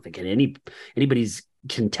 I don't think anybody's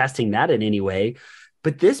contesting that in any way.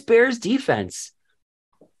 But this Bears defense,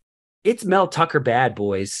 it's Mel Tucker bad,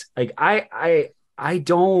 boys. Like I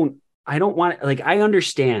don't want, like, I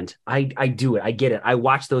understand. I do it. I get it. I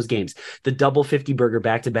watch those games, the double 50 burger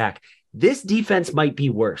back to back. This defense might be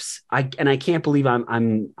worse. I can't believe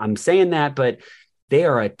I'm saying that, but they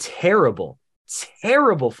are a terrible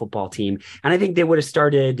football team. And I think they would have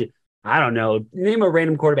started, I don't know, name a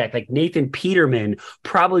random quarterback like Nathan Peterman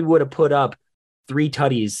probably would have put up 3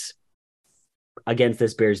 tutties against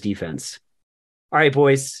this Bears defense. All right,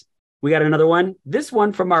 boys, we got another one. This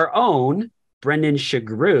one from our own Brendan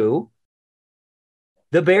Shagrew.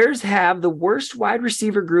 The Bears have the worst wide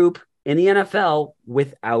receiver group in the NFL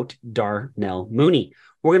without Darnell Mooney.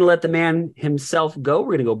 We're going to let the man himself go. We're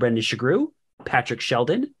going to go Brendan Shagrew, Patrick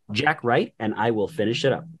Sheldon, Jack Wright, and I will finish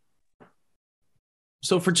it up.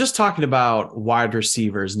 So for just talking about wide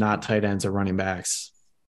receivers, not tight ends or running backs,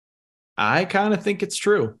 I kind of think it's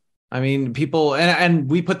true. I mean, people, and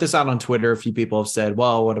we put this out on Twitter. A few people have said,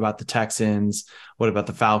 well, what about the Texans? What about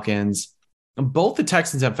the Falcons? Both the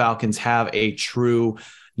Texans and Falcons have a true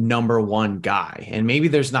number one guy, and maybe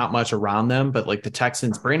there's not much around them, but like the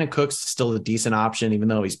Texans, Brandon Cooks is still a decent option, even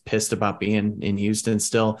though he's pissed about being in Houston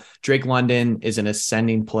still. Drake London is an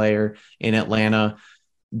ascending player in Atlanta.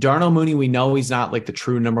 Darnell Mooney, we know he's not like the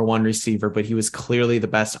true number one receiver, but he was clearly the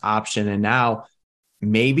best option. And now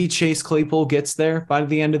maybe Chase Claypool gets there by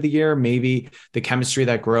the end of the year. Maybe the chemistry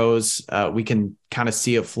that grows, we can kind of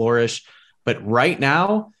see it flourish. But right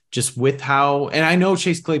now, just with how, and I know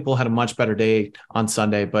Chase Claypool had a much better day on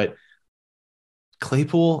Sunday, but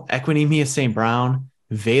Claypool, Equinemius St. Brown,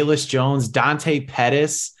 Velus Jones, Dante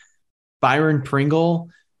Pettis, Byron Pringle,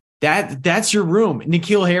 that's your room.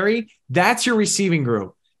 N'Keal Harry, that's your receiving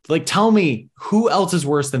group. Like, tell me who else is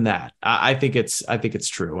worse than that? I think it's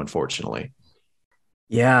true, unfortunately.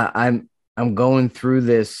 Yeah, I'm going through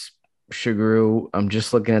this, Shagru. I'm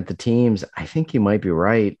just looking at the teams. I think you might be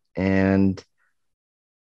right. And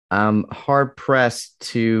I'm hard pressed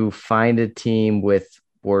to find a team with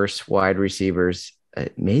worse wide receivers,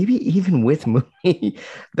 maybe even with Mooney.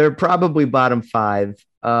 They're probably bottom 5.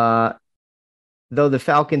 Though the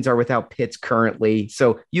Falcons are without Pitts currently.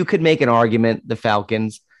 So you could make an argument, the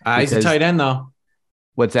Falcons. He's a tight end, though.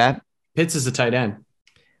 What's that? Pitts is a tight end.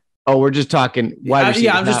 Oh, we're just talking wide receivers.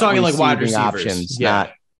 Yeah, I'm just talking like wide receivers. Options,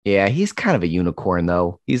 he's kind of a unicorn,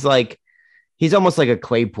 though. He's almost like a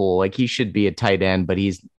Claypool. Like, he should be a tight end, but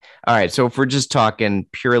he's all right. So if we're just talking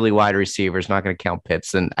purely wide receivers, not going to count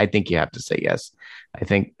Pitts, then I think you have to say yes. I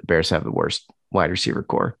think the Bears have the worst wide receiver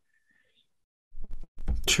core.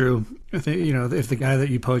 True. I think, if the guy that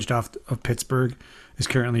you poached off of Pittsburgh is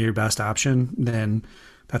currently your best option, then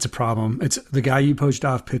that's a problem. It's the guy you poached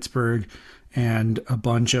off Pittsburgh and a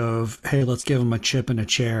bunch of, hey, let's give him a chip and a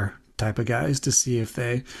chair type of guys to see if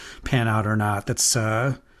they pan out or not. That's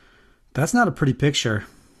not a pretty picture.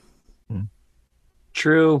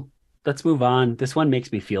 True. Let's move on. This one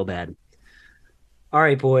makes me feel bad. All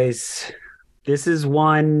right, boys. This is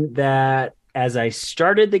one that as I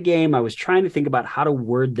started the game, I was trying to think about how to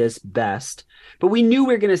word this best, but we knew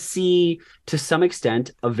we were going to see, to some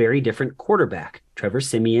extent, a very different quarterback. Trevor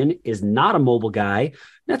Siemian is not a mobile guy.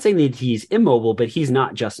 Not saying that he's immobile, but he's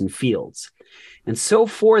not Justin Fields. And so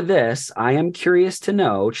for this, I am curious to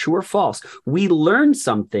know, true or false, we learned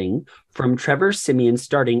something from Trevor Siemian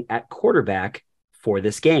starting at quarterback for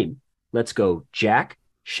this game. Let's go Jack,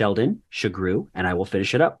 Sheldon, Shagru, and I will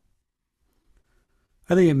finish it up.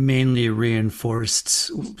 I think it mainly reinforced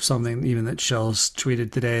something even that Shell's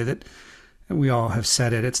tweeted today, that we all have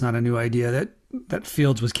said it. It's not a new idea that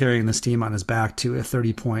Fields was carrying this team on his back to a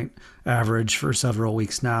 30-point average for several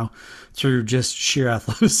weeks now through just sheer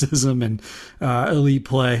athleticism and elite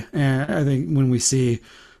play. And I think when we see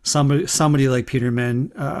somebody like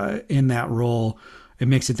Peterman in that role, it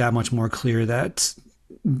makes it that much more clear that,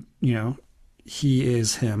 he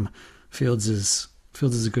is him. Fields is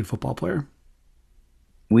a good football player.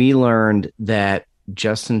 We learned that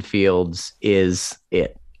Justin Fields is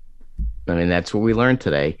it. I mean, that's what we learned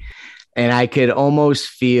today. And I could almost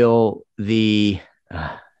feel how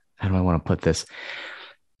do I want to put this?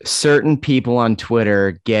 Certain people on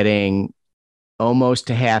Twitter getting almost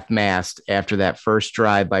to half-mast after that first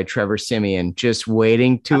drive by Trevor Siemian, just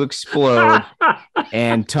waiting to explode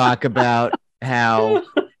and talk about how,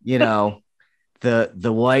 the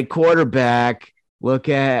white quarterback, look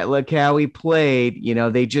how he played.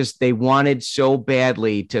 They wanted so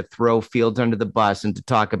badly to throw Fields under the bus and to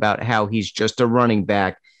talk about how he's just a running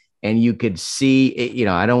back. And you could see it,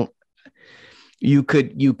 you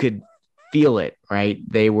could feel it, right?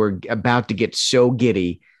 They were about to get so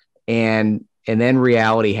giddy, and then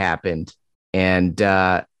reality happened. And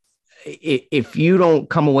if you don't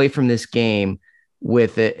come away from this game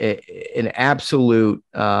with an absolute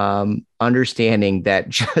understanding that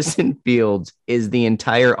Justin Fields is the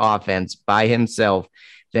entire offense by himself,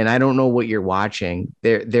 then I don't know what you're watching.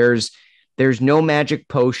 There's no magic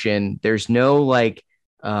potion. There's no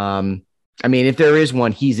if there is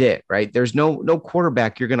one, he's it, right? There's no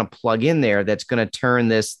quarterback you're going to plug in there that's going to turn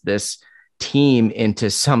this team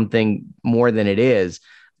into something more than it is.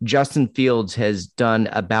 Justin Fields has done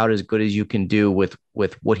about as good as you can do with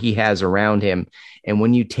what he has around him. And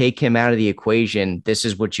when you take him out of the equation, this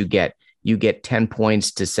is what you get. You get 10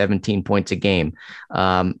 points to 17 points a game.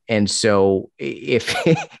 And so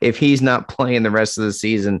if he's not playing the rest of the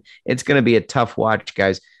season, it's going to be a tough watch,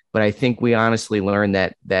 guys. But I think we honestly learned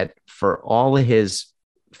that for all of his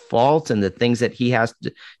faults and the things that he has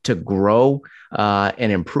to grow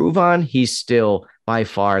and improve on, he's still by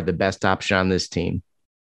far the best option on this team.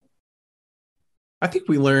 I think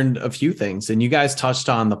we learned a few things, and you guys touched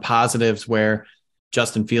on the positives where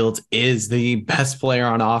Justin Fields is the best player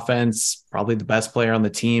on offense, probably the best player on the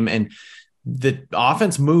team. And the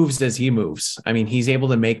offense moves as he moves. I mean, he's able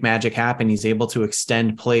to make magic happen. He's able to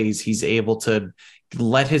extend plays. He's able to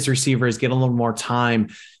let his receivers get a little more time,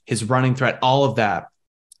 his running threat, all of that.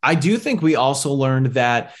 I do think we also learned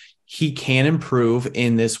that he can improve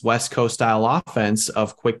in this West Coast style offense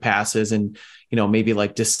of quick passes and, maybe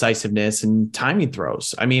like decisiveness and timing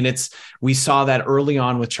throws. I mean, we saw that early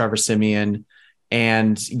on with Trevor Siemian,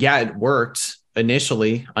 and yeah, it worked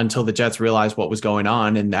initially until the Jets realized what was going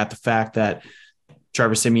on. And that the fact that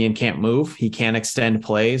Trevor Siemian can't move, he can't extend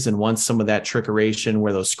plays. And once some of that trickeration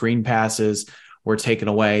where those screen passes were taken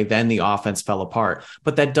away, then the offense fell apart.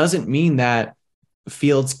 But that doesn't mean that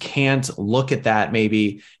Fields can't look at that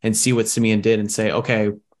maybe and see what Siemian did and say,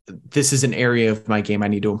 okay, this is an area of my game I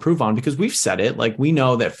need to improve on, because we've said it. Like, we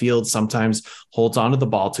know that Fields sometimes holds onto the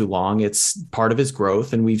ball too long. It's part of his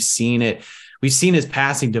growth. And we've seen it. We've seen his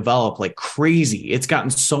passing develop like crazy. It's gotten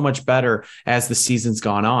so much better as the season's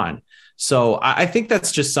gone on. So I think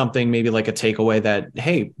that's just something maybe like a takeaway that,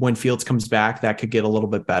 hey, when Fields comes back, that could get a little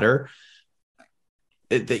bit better.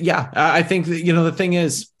 I think that, the thing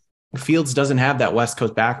is, Fields doesn't have that West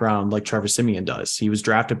Coast background like Trevor Siemian does. He was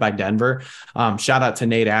drafted by Denver. Shout out to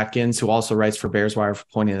Nate Atkins, who also writes for Bears Wire, for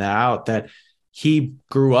pointing that out, that he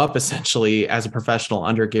grew up essentially as a professional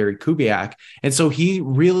under Gary Kubiak. And so he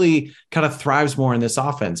really kind of thrives more in this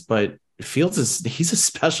offense. But Fields he's a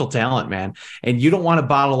special talent, man. And you don't want to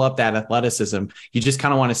bottle up that athleticism. You just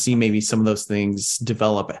kind of want to see maybe some of those things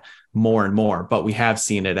develop more and more. But we have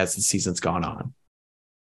seen it as the season's gone on.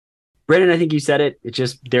 Brendan, I think you said it. It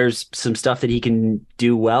just, there's some stuff that he can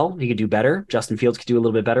do well. He could do better. Justin Fields could do a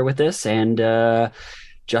little bit better with this. And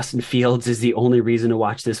Justin Fields is the only reason to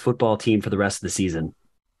watch this football team for the rest of the season.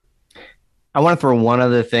 I want to throw one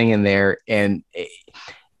other thing in there. And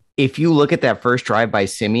if you look at that first drive by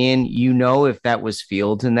Simeon, you know, if that was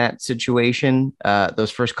Fields in that situation,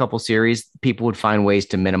 those first couple series, people would find ways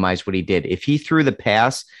to minimize what he did. If he threw the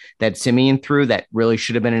pass that Simeon threw that really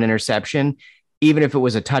should have been an interception, even if it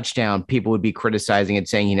was a touchdown, people would be criticizing it,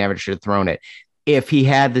 saying he never should have thrown it. If he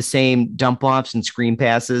had the same dump offs and screen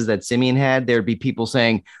passes that Simeon had, there'd be people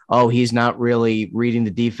saying, oh, he's not really reading the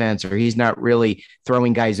defense, or he's not really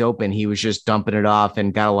throwing guys open. He was just dumping it off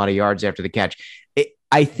and got a lot of yards after the catch.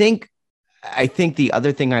 I think the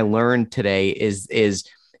other thing I learned today is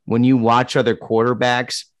when you watch other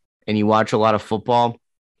quarterbacks and you watch a lot of football,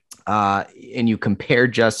 and you compare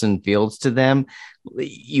Justin Fields to them,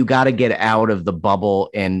 you got to get out of the bubble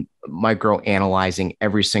and micro analyzing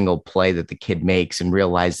every single play that the kid makes and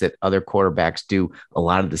realize that other quarterbacks do a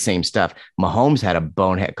lot of the same stuff. Mahomes had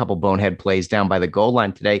a couple bonehead plays down by the goal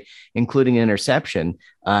line today, including an interception.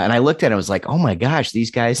 And I looked at it and was like, oh my gosh,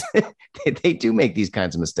 these guys, they do make these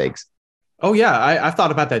kinds of mistakes. Oh yeah, I've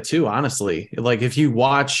thought about that too, honestly. Like if you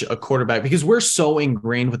watch a quarterback, because we're so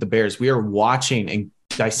ingrained with the Bears, we are watching and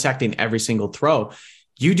dissecting every single throw.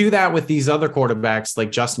 You do that with these other quarterbacks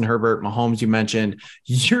like Justin Herbert, Mahomes, you mentioned,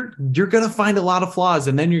 you're going to find a lot of flaws,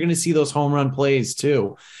 and then you're going to see those home run plays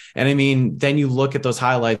too. And I mean, then you look at those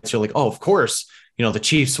highlights, you're like, oh, of course, the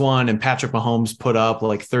Chiefs won and Patrick Mahomes put up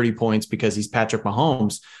like 30 points because he's Patrick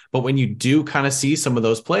Mahomes. But when you do kind of see some of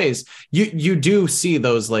those plays, you do see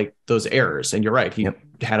those errors. And you're right. He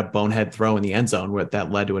had a bonehead throw in the end zone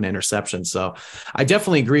that led to an interception. So I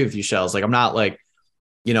definitely agree with you, Shells. Like, I'm not like,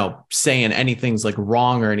 saying anything's like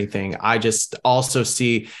wrong or anything. I just also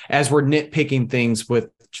see, as we're nitpicking things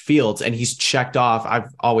with Fields and he's checked off,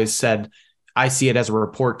 I've always said, I see it as a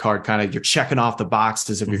report card, kind of you're checking off the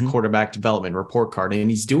boxes of your quarterback development report card.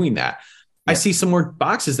 And he's doing that. I see some more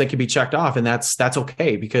boxes that can be checked off, and that's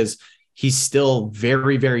okay because he's still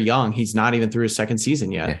very, very young. He's not even through his second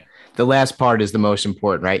season yet. Yeah. The last part is the most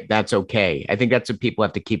important, right? That's okay. I think that's what people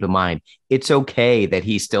have to keep in mind. It's okay that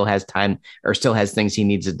he still has time or still has things he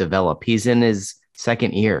needs to develop. He's in his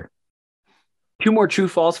second year. 2 more true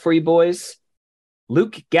false for you boys.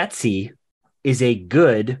 Luke Getsy is a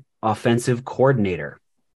good offensive coordinator.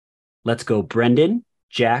 Let's go Brendan,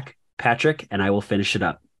 Jack, Patrick, and I will finish it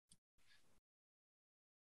up.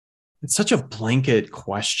 It's such a blanket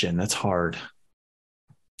question. That's hard.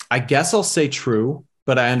 I guess I'll say true,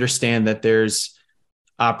 but I understand that there's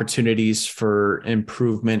opportunities for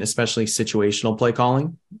improvement, especially situational play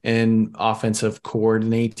calling and offensive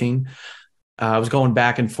coordinating. I was going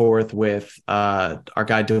back and forth with our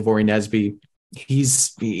guy, Devory Nesby.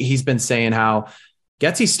 He's been saying how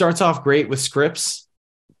Getsy starts off great with scripts.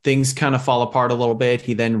 Things kind of fall apart a little bit.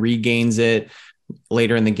 He then regains it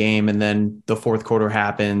later in the game, and then the fourth quarter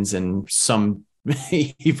happens and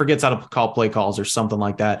he forgets how to call play calls or something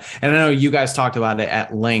like that. And I know you guys talked about it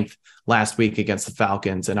at length last week against the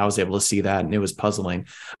Falcons, and I was able to see that, and it was puzzling.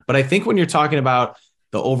 But I think when you're talking about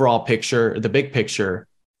the overall picture, the big picture,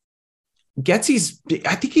 I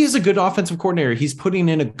think he is a good offensive coordinator. He's putting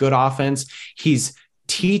in a good offense. He's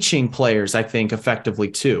teaching players, I think, effectively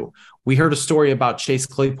too. We heard a story about Chase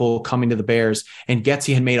Claypool coming to the Bears, and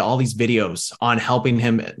Getsy had made all these videos on helping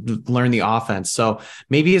him learn the offense. So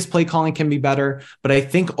maybe his play calling can be better, but I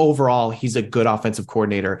think overall he's a good offensive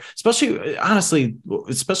coordinator,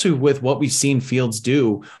 especially with what we've seen Fields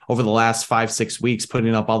do over the last 5-6 weeks,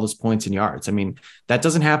 putting up all those points and yards. I mean, that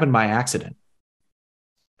doesn't happen by accident.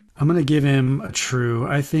 I'm going to give him a true.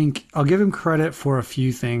 I think I'll give him credit for a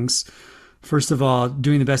few things. First of all,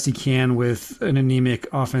 doing the best he can with an anemic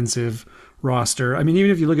offensive roster. I mean, even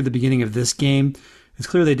if you look at the beginning of this game, it's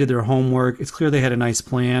clear they did their homework. It's clear they had a nice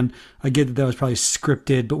plan. I get that was probably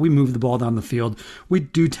scripted, but we moved the ball down the field. We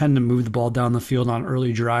do tend to move the ball down the field on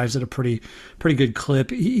early drives at a pretty good clip.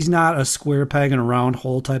 He's not a square peg in a round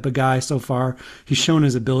hole type of guy so far. He's shown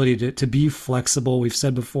his ability to be flexible. We've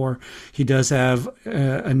said before, he does have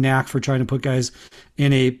a knack for trying to put guys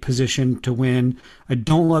in a position to win. I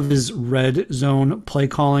don't love his red zone play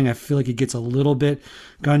calling. I feel like he gets a little bit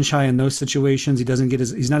gun shy in those situations.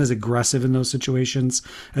 He's not as aggressive in those situations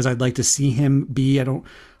as I'd like to see him be. I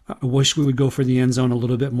wish we would go for the end zone a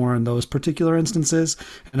little bit more in those particular instances.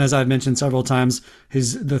 And as I've mentioned several times,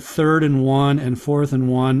 the 3rd and 1 and 4th and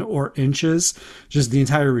 1 or inches, just the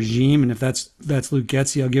entire regime. And if that's Luke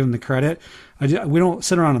Getsy, I'll give him the credit. We don't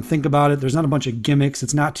sit around and think about it. There's not a bunch of gimmicks.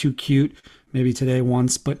 It's not too cute. Maybe today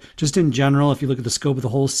once, but just in general, if you look at the scope of the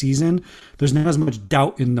whole season, there's not as much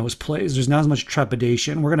doubt in those plays. There's not as much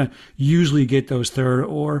trepidation. We're going to usually get those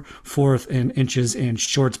 3rd or 4th and inches and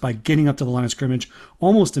shorts by getting up to the line of scrimmage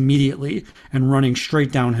almost immediately and running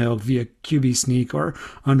straight downhill via QB sneak or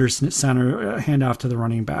under center handoff to the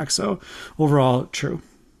running back. So overall, true.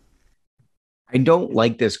 I don't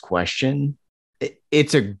like this question.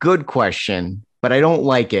 It's a good question, but I don't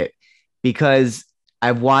like it because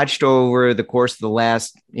I've watched over the course of the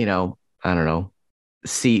last, I don't know,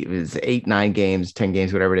 it was 8, 9 games, 10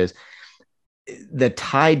 games, whatever it is. The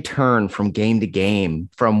tide turn from game to game,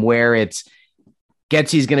 from where it's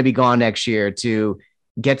Getsy's going to be gone next year to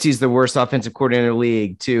Getsy's the worst offensive coordinator in the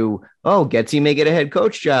league to, oh, Getsy may get a head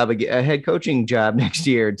coaching job next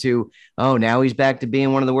year to, oh, now he's back to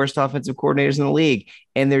being one of the worst offensive coordinators in the league.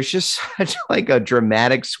 And there's just such like a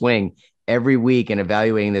dramatic swing every week in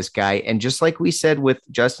evaluating this guy. And just like we said with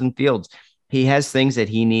Justin Fields, he has things that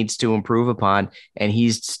he needs to improve upon, and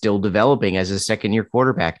he's still developing as a second-year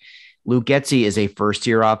quarterback. Luke Getsy is a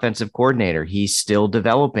first-year offensive coordinator. He's still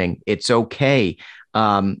developing. It's okay.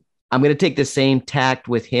 I'm going to take the same tact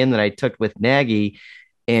with him that I took with Nagy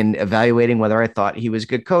in evaluating whether I thought he was a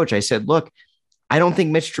good coach. I said, look, I don't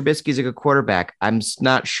think Mitch Trubisky is a good quarterback. I'm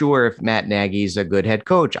not sure if Matt Nagy is a good head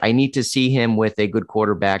coach. I need to see him with a good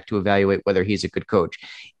quarterback to evaluate whether he's a good coach.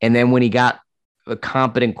 And then when he got a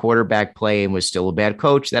competent quarterback play and was still a bad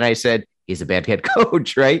coach, then I said, he's a bad head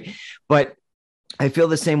coach, right? But I feel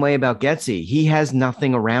the same way about Getsy. He has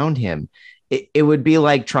nothing around him. It would be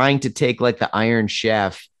like trying to take like the Iron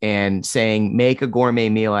Chef and saying, make a gourmet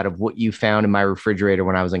meal out of what you found in my refrigerator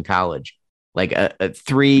when I was in college, like a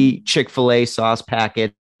 3 Chick-fil-A sauce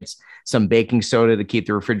packets, some baking soda to keep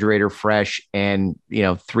the refrigerator fresh, and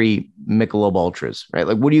 3 Michelob Ultras, right?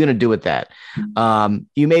 Like, what are you going to do with that?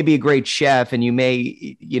 You may be a great chef and you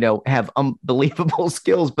may, have unbelievable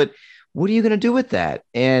skills, but what are you going to do with that?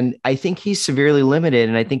 And I think he's severely limited.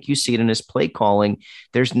 And I think you see it in his play calling.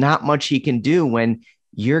 There's not much he can do when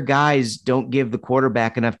your guys don't give the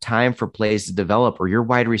quarterback enough time for plays to develop, or your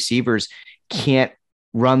wide receivers can't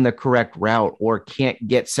run the correct route or can't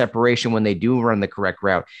get separation when they do run the correct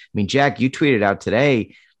route. I mean, Jack, you tweeted out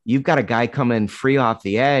today, you've got a guy coming free off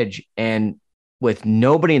the edge and with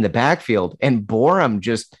nobody in the backfield, and Borum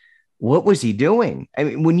just, what was he doing? I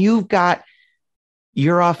mean, when you've got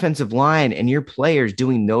your offensive line and your players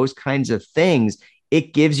doing those kinds of things,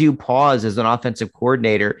 it gives you pause as an offensive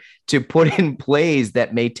coordinator to put in plays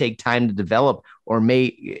that may take time to develop or may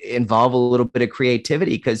involve a little bit of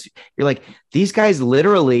creativity, because you're like, these guys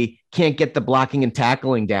literally can't get the blocking and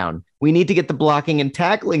tackling down. We need to get the blocking and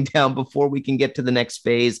tackling down before we can get to the next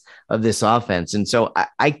phase of this offense. And so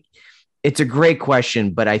it's a great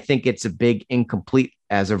question, but I think it's a big incomplete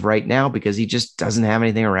as of right now because he just doesn't have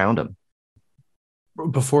anything around him.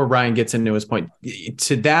 Before Ryan gets into his point,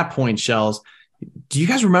 to that point, Shells, do you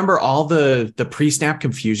guys remember all the pre-snap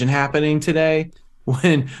confusion happening today?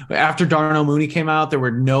 When after Darnell Mooney came out, there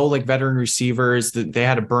were no like veteran receivers, that they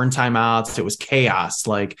had to burn timeouts. It was chaos.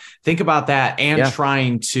 Like, think about that, and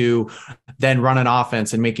trying to then run an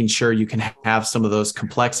offense and making sure you can have some of those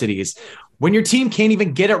complexities when your team can't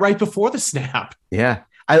even get it right before the snap. Yeah.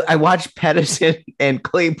 I watched Pedersen and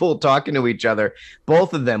Claypool talking to each other.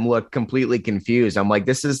 Both of them looked completely confused. I'm like,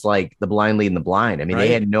 this is like the blind leading the blind. I mean,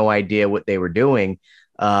 They had no idea what they were doing.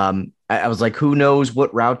 I was like, who knows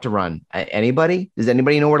what route to run? Anybody? Does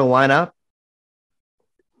anybody know where to line up?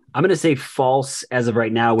 I'm going to say false as of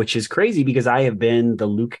right now, which is crazy because I have been the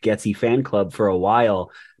Luke Getsy fan club for a while.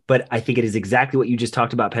 But I think it is exactly what you just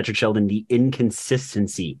talked about, Patrick Sheldon, the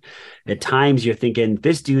inconsistency. At times you're thinking,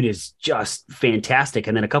 this dude is just fantastic.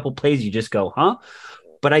 And then a couple plays, you just go, huh?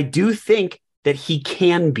 But I do think that he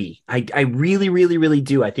can be. I really, really, really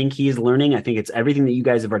do. I think he is learning. I think it's everything that you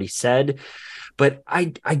guys have already said. But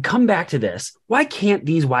I come back to this. Why can't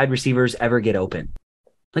these wide receivers ever get open?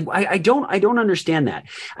 Like, I don't understand that.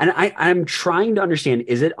 And I'm trying to understand,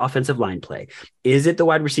 is it offensive line play? Is it the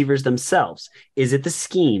wide receivers themselves? Is it the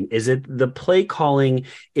scheme? Is it the play calling?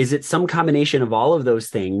 Is it some combination of all of those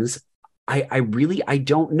things? I really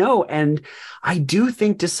don't know. And I do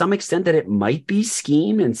think to some extent that it might be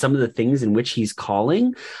scheme and some of the things in which he's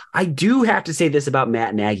calling. I do have to say this about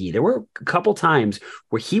Matt Nagy. There were a couple times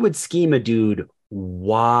where he would scheme a dude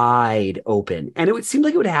wide open, and it would seem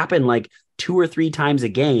like it would happen like 2 or 3 times a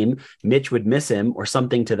game. Mitch would miss him or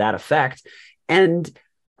something to that effect. And,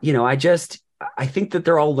 I think that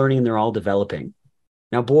they're all learning, they're all developing.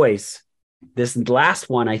 Now, boys, this last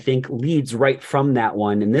one, I think, leads right from that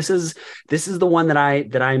one. And this is the one that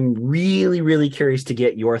I'm really, really curious to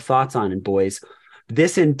get your thoughts on. And boys,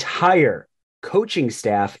 this entire coaching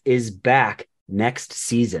staff is back next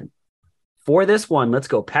season. For this one, let's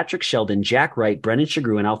go Patrick Sheldon, Jack Wright, Brendan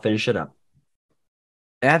Shagrew, and I'll finish it up.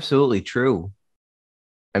 Absolutely true.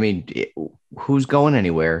 I mean, who's going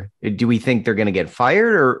anywhere? Do we think they're going to get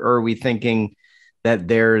fired, or are we thinking that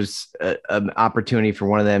there's an opportunity for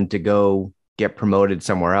one of them to go get promoted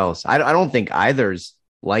somewhere else? I don't think either's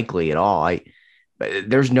likely at all.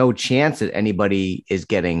 there's no chance that anybody is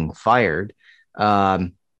getting fired.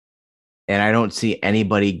 And I don't see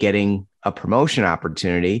anybody getting a promotion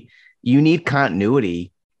opportunity. You need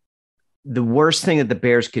continuity. The worst thing that the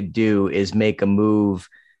Bears could do is make a move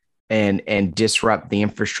and disrupt the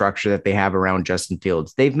infrastructure that they have around Justin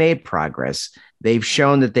Fields. They've made progress. They've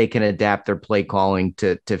shown that they can adapt their play calling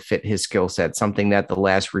to fit his skill set, something that the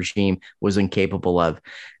last regime was incapable of.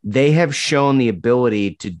 They have shown the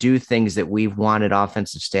ability to do things that we've wanted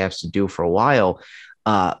offensive staffs to do for a while,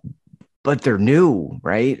 but they're new,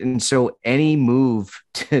 right? And so any move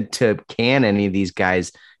to can any of these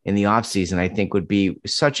guys in the offseason, I think would be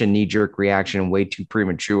such a knee-jerk reaction and way too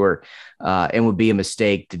premature, and would be a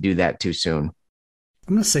mistake to do that too soon.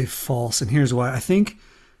 I'm going to say false, and here's why. I think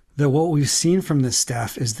that what we've seen from this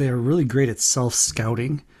staff is they're really great at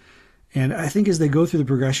self-scouting. And I think as they go through the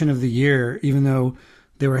progression of the year, even though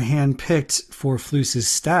they were handpicked for Flus's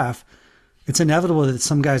staff, it's inevitable that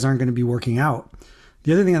some guys aren't going to be working out.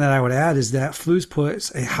 The other thing that I would add is that Flus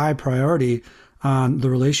puts a high priority on the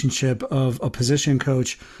relationship of a position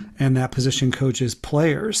coach and that position coach's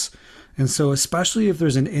players. And so especially if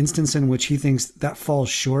there's an instance in which he thinks that falls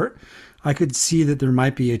short, I could see that there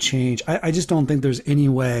might be a change. I just don't think there's any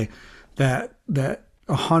way that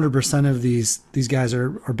 100% of these guys are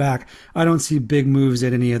back. I don't see big moves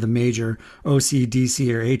at any of the major OC,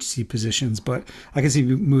 DC, or HC positions, but I can see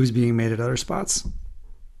moves being made at other spots.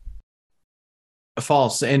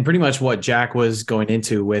 False. And pretty much what Jack was going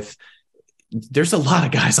into with, there's a lot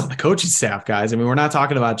of guys on the coaching staff, guys. I mean, we're not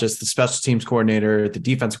talking about just the special teams coordinator, the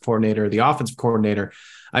defensive coordinator, the offensive coordinator.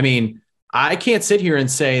 I mean, I can't sit here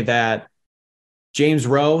and say that James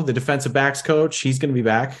Rowe, the defensive backs coach, he's going to be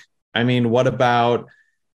back. I mean, what about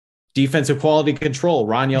defensive quality control,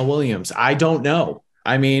 Roniel Williams? I don't know.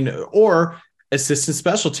 I mean, or assistant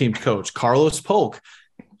special teams coach, Carlos Polk.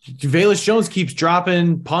 Velus Jones keeps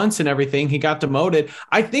dropping punts and everything. He got demoted.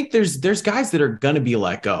 I think there's guys that are going to be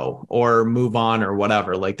let go or move on or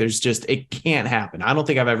whatever. Like it can't happen. I don't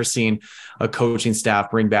think I've ever seen a coaching staff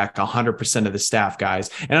bring back 100% of the staff guys.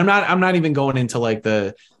 And I'm not even going into like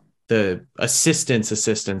the assistants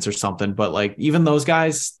or something, but like even those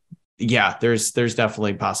guys, yeah, there's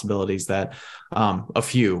definitely possibilities that a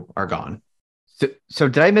few are gone. So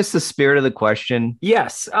did I miss the spirit of the question?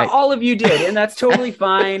 Yes, all of you did. And that's totally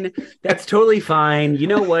fine. That's totally fine. You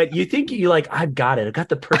know what? You think you like, I've got it. I've got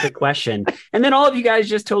the perfect question. And then all of you guys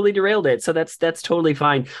just totally derailed it. So that's totally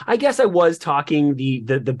fine. I guess I was talking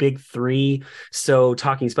the big three. So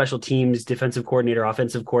talking special teams, defensive coordinator,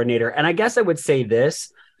 offensive coordinator. And I guess I would say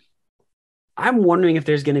this. I'm wondering if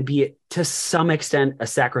there's going to be, to some extent, a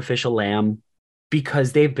sacrificial lamb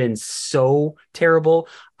because they've been so terrible.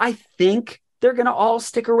 I think they're going to all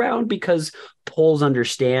stick around because Poles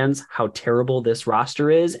understands how terrible this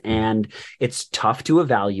roster is, and it's tough to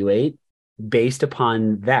evaluate based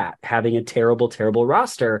upon that, having a terrible, terrible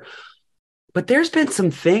roster. But there's been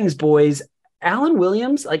some things, boys. Alan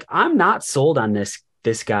Williams, like, I'm not sold on this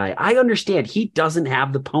guy. I understand he doesn't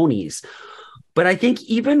have the ponies, but I think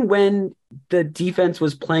even when the defense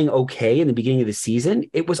was playing okay in the beginning of the season,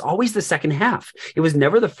 it was always the second half. It was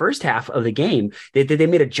never the first half of the game. They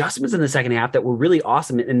made adjustments in the second half that were really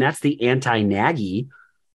awesome, and that's the anti-Nagy.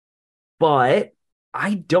 But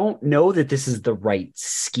I don't know that this is the right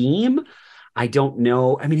scheme. I don't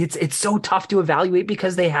know. I mean, it's so tough to evaluate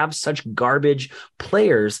because they have such garbage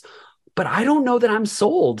players. But I don't know that I'm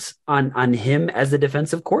sold on him as the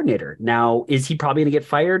defensive coordinator. Now, is he probably going to get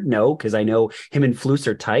fired? No, because I know him and Flus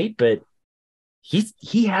are tight, but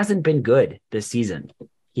he hasn't been good this season.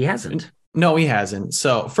 He hasn't. No, he hasn't.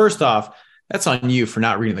 So first off, that's on you for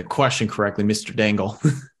not reading the question correctly, Mr. Dangle.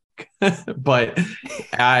 But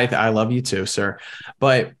I love you too, sir.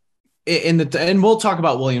 But and we'll talk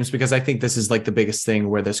about Williams because I think this is like the biggest thing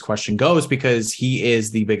where this question goes because he is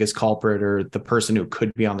the biggest culprit or the person who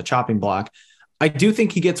could be on the chopping block. I do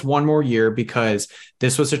think he gets one more year because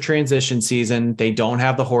this was a transition season. They don't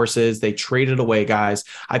have the horses. They traded away guys.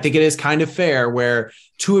 I think it is kind of fair where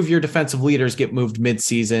two of your defensive leaders get moved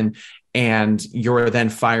mid-season and you're then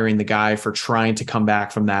firing the guy for trying to come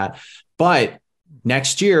back from that. But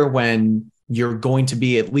next year, when you're going to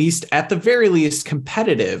be at the very least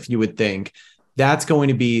competitive, you would think that's going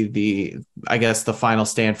to be the final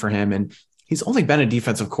stand for him. And he's only been a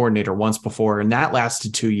defensive coordinator once before, and that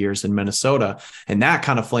lasted 2 years in Minnesota, and that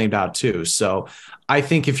kind of flamed out too. So I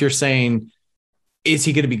think if you're saying, is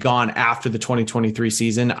he going to be gone after the 2023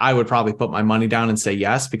 season? I would probably put my money down and say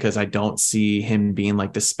yes, because I don't see him being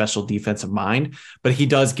like this special defensive mind, but he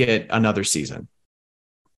does get another season.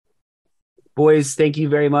 Boys, thank you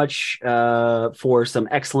very much for some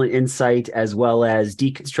excellent insight as well as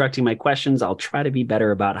deconstructing my questions. I'll try to be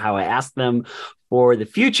better about how I ask them for the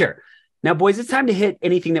future. Now, boys, it's time to hit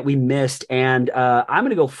anything that we missed. And I'm going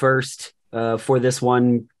to go first for this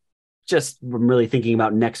one. Just I'm really thinking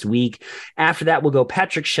about next week. After that, we'll go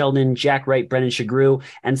Patrick Sheldon, Jack Wright, Brendan Shagrew.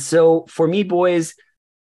 And so for me, boys,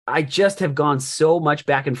 I just have gone so much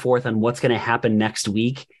back and forth on what's going to happen next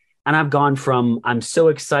week. And I've gone from, I'm so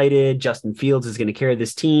excited, Justin Fields is going to carry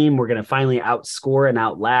this team, we're going to finally outscore and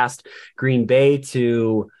outlast Green Bay,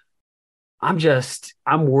 to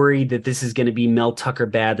I'm worried that this is going to be Mel Tucker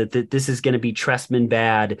bad, that this is going to be Tressman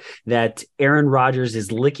bad, that Aaron Rodgers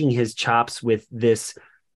is licking his chops with this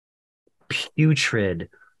putrid,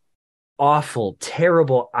 awful,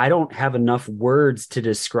 terrible. I don't have enough words to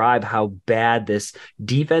describe how bad this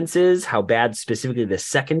defense is, how bad specifically the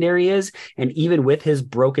secondary is. And even with his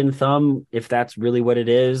broken thumb, if that's really what it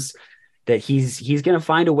is, that he's going to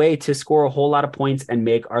find a way to score a whole lot of points and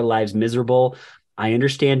make our lives miserable. I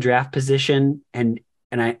understand draft position. And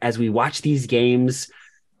as we watch these games,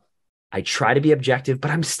 I try to be objective,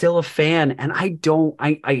 but I'm still a fan. And I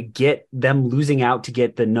get them losing out to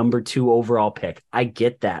get the number 2 overall pick. I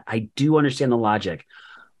get that. I do understand the logic,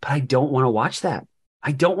 but I don't want to watch that.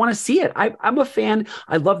 I don't want to see it. I'm a fan.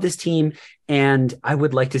 I love this team, and I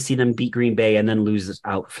would like to see them beat Green Bay and then lose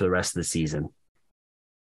out for the rest of the season.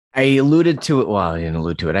 I alluded to it. Well, I didn't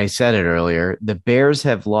allude to it. I said it earlier. The Bears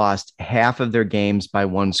have lost half of their games by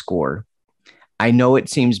 1 score. I know it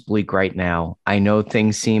seems bleak right now. I know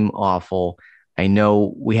things seem awful. I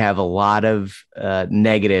know we have a lot of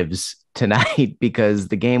negatives tonight because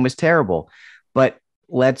the game was terrible. But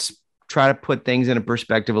let's try to put things in a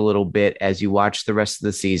perspective a little bit as you watch the rest of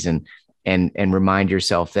the season and remind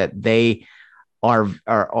yourself that they are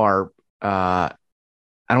I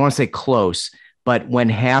don't want to say close, but when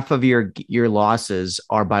half of your losses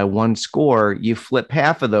are by 1 score, you flip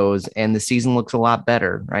half of those and the season looks a lot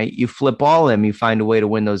better, right? You flip all of them, you find a way to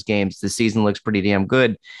win those games. The season looks pretty damn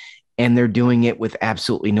good. And they're doing it with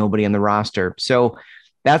absolutely nobody on the roster. So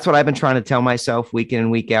that's what I've been trying to tell myself week in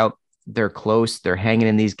and week out. They're close. They're hanging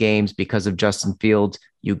in these games because of Justin Fields.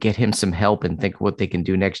 You get him some help and think what they can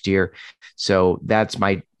do next year. So that's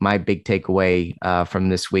my big takeaway from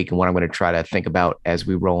this week and what I'm going to try to think about as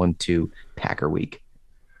we roll into Packer week.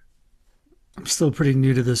 I'm still pretty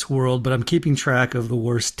new to this world, but I'm keeping track of the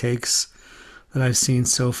worst takes that I've seen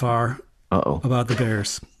so far about the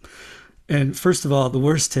Bears. And first of all, the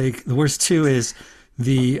worst 2 is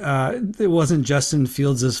it wasn't Justin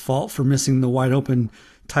Fields' fault for missing the wide open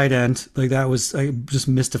tight end. Like that just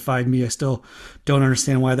mystified me. I still don't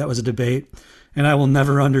understand why that was a debate. And I will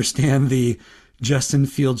never understand the Justin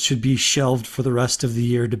Fields should be shelved for the rest of the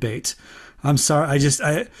year debate. I'm sorry.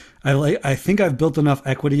 I think I've built enough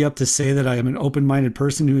equity up to say that I am an open-minded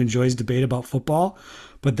person who enjoys debate about football.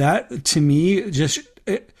 But that to me just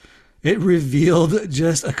it revealed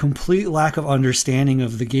just a complete lack of understanding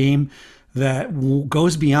of the game that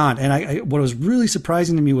goes beyond. And what was really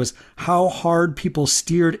surprising to me was how hard people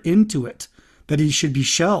steered into it, that he should be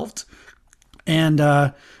shelved. And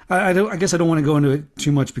I guess I don't want to go into it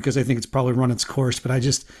too much because I think it's probably run its course, but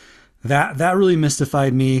that really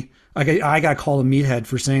mystified me. I got called a meathead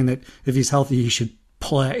for saying that if he's healthy, he should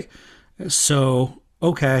play. So,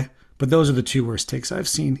 okay. But those are the 2 worst takes I've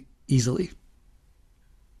seen easily.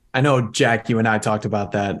 I know, Jack, you and I talked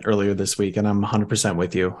about that earlier this week, and I'm 100%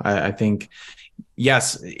 with you. I think,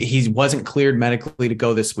 yes, he wasn't cleared medically to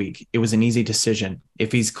go this week. It was an easy decision.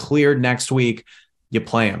 If he's cleared next week, you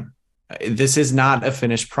play him. This is not a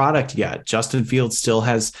finished product yet. Justin Fields still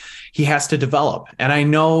has to develop. And I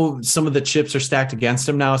know some of the chips are stacked against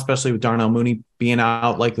him now, especially with Darnell Mooney being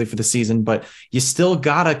out likely for the season, but you still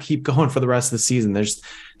got to keep going for the rest of the season. There's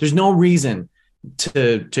no reason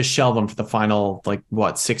to shelve him for the final,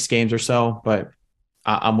 6 games or so, but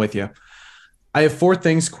I'm with you. I have 4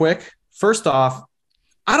 things quick. First off,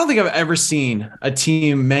 I don't think I've ever seen a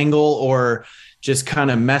team mangle or just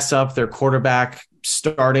kind of mess up their quarterback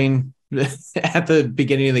starting at the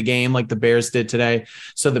beginning of the game like the Bears did today.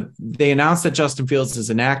 So they announced that Justin Fields is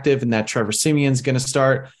inactive and that Trevor Siemian's going to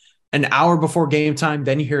start an hour before game time.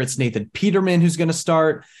 Then you hear it's Nathan Peterman who's going to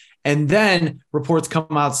start. And then reports come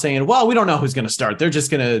out saying, well, we don't know who's going to start. They're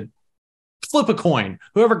just going to flip a coin.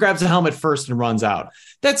 Whoever grabs a helmet first and runs out.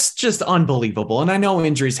 That's just unbelievable. And I know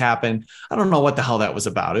injuries happen. I don't know what the hell that was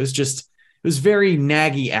about. It was very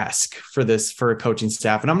Nagy-esque for a coaching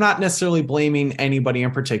staff. And I'm not necessarily blaming anybody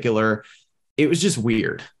in particular. It was just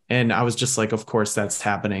weird. And I was just like, of course that's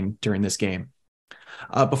happening during this game.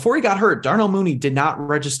 Before he got hurt, Darnell Mooney did not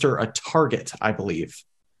register a target, I believe.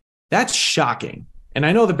 That's shocking. And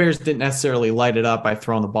I know the Bears didn't necessarily light it up by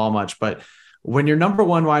throwing the ball much, but when your number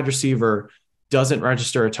one wide receiver doesn't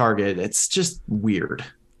register a target, it's just weird.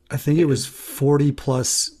 I think it was 40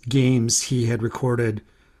 plus games he had recorded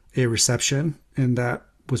a reception, and that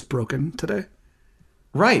was broken today.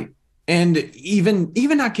 Right. And even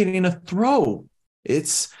not getting a throw,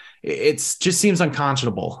 it's just seems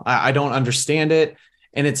unconscionable. I don't understand it.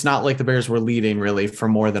 And it's not like the Bears were leading really for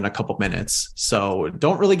more than a couple minutes. So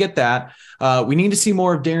don't really get that. We need to see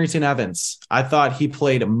more of Darrington Evans. I thought he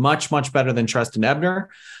played much, much better than Treston Ebner.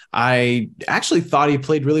 I actually thought he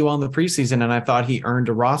played really well in the preseason, and I thought he earned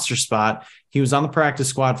a roster spot. He was on the practice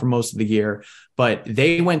squad for most of the year, but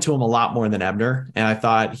they went to him a lot more than Ebner. And I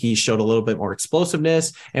thought he showed a little bit more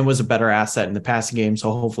explosiveness and was a better asset in the passing game.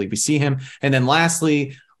 So hopefully we see him. And then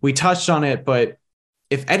lastly, we touched on it, but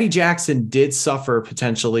if Eddie Jackson did suffer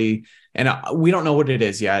potentially, and we don't know what it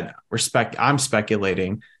is yet, I'm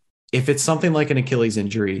speculating. If it's something like an Achilles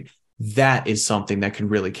injury, that is something that could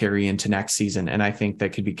really carry into next season. And I think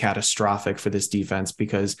that could be catastrophic for this defense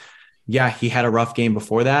because, yeah, he had a rough game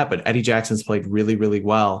before that, but Eddie Jackson's played really, really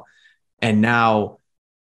well. And now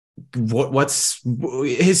what's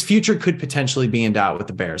his future could potentially be in doubt with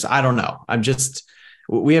the Bears. I don't know.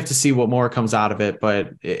 We have to see what more comes out of it, but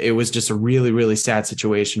it was just a really, really sad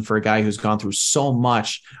situation for a guy who's gone through so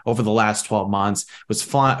much over the last 12 months, was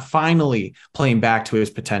finally playing back to his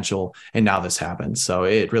potential. And now this happens. So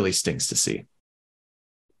it really stinks to see.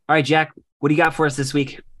 All right, Jack, what do you got for us this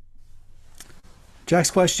week?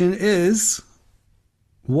 Jack's question is,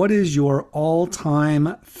 what is your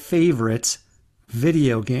all-time favorite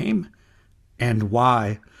video game and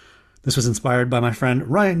why? This was inspired by my friend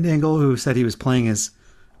Ryan Dangle, who said he was playing his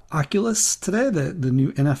Oculus today, the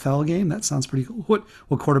new NFL game. That sounds pretty cool.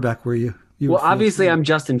 What quarterback were you? Well, obviously I'm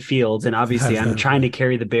Justin Fields, and obviously I'm trying to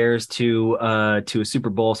carry the Bears to a Super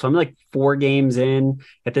Bowl. So I'm like 4 games in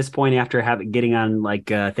at this point after getting on like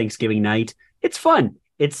Thanksgiving night. It's fun.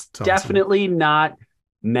 It's definitely not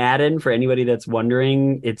Madden for anybody that's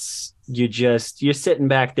wondering. You're sitting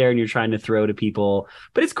back there and you're trying to throw to people,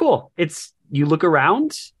 but it's cool. You look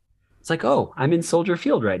around. It's like, oh, I'm in Soldier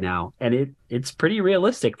Field right now. And it's pretty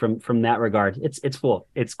realistic from that regard. It's cool.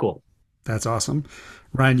 It's cool. That's awesome.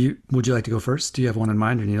 Ryan, would you like to go first? Do you have one in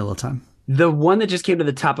mind or need a little time? The one that just came to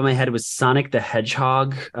the top of my head was Sonic the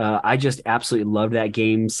Hedgehog. I just absolutely loved that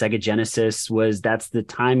game. Sega Genesis that's the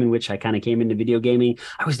time in which I kind of came into video gaming.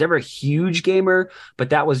 I was never a huge gamer, but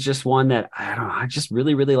that was just one that I just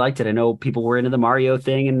really, really liked it. I know people were into the Mario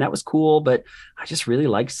thing and that was cool, but I just really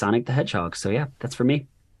liked Sonic the Hedgehog. So yeah, that's for me.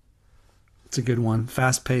 It's a good one.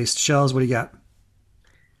 Fast-paced. Shells, what do you got?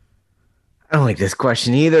 I don't like this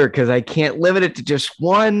question either because I can't limit it to just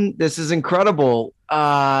one. This is incredible.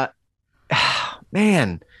 Man.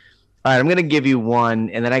 All right, I'm going to give you one,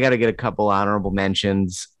 and then I got to get a couple honorable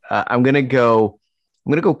mentions. I'm going to go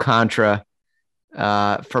Contra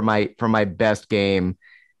for my best game,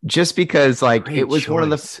 just because like Great it was choice. One of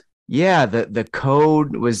the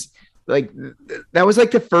code was like that was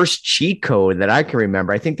like the first cheat code that I can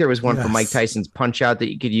remember. I think there was one for Mike Tyson's Punch Out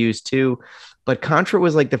that you could use too, but Contra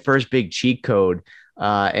was like the first big cheat code,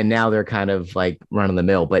 and now they're kind of like run of the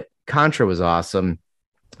mill. But Contra was awesome.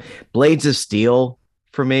 Blades of Steel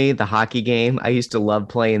for me, the hockey game. I used to love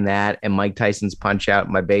playing that, and Mike Tyson's Punch Out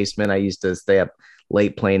in my basement. I used to stay up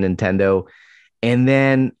late playing Nintendo. And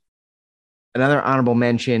then another honorable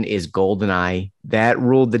mention is GoldenEye. That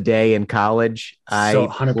ruled the day in college. I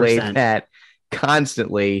 100%. played that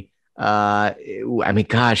constantly. I mean,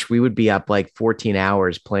 gosh, we would be up like 14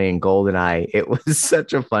 hours playing GoldenEye. It was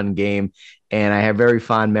such a fun game. And I have very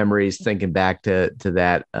fond memories thinking back to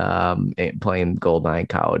that, playing GoldenEye in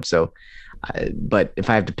college. So, but if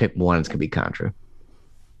I have to pick one, it's going to be Contra.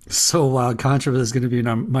 So wild. Contra is going to be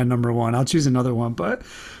my number one. I'll choose another one, but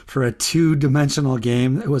for a 2-dimensional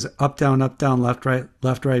game, it was up, down, left,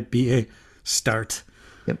 right, BA, start.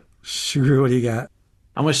 Yep. Shrew, what do you got?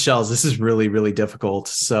 I'm with Shells. This is really, really difficult.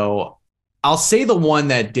 So I'll say the one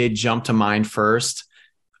that did jump to mind first.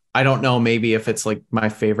 I don't know maybe if it's like my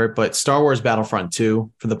favorite, but Star Wars Battlefront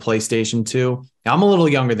 2 for the PlayStation 2. Now, I'm a little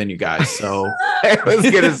younger than you guys, so I was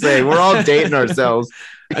going to say, we're all dating ourselves.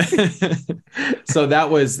 So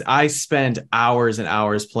I spent hours and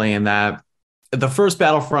hours playing that. The first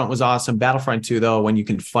Battlefront was awesome. Battlefront 2, though, when you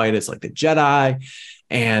can fight as like the Jedi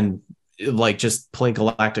and like just play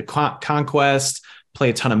Galactic Conquest, play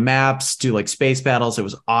a ton of maps, do like space battles. It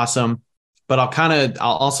was awesome. But I'll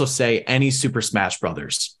also say any Super Smash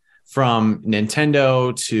Brothers, from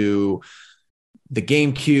Nintendo to the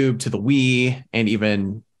GameCube to the Wii and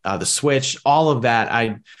even the Switch, all of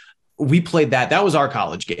that. We played that. That was our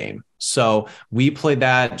college game. So we played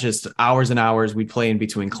that just hours and hours. We'd play in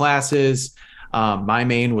between classes. My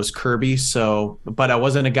main was Kirby. But I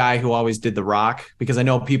wasn't a guy who always did the rock, because I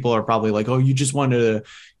know people are probably like, oh, you just wanted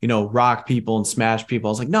to, rock people and smash people.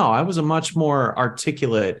 I was like, no, I was a much more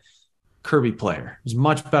articulate Kirby player. It was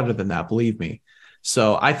much better than that, believe me.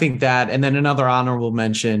 So I think that, and then another honorable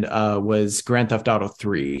mention was Grand Theft Auto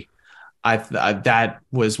 3. That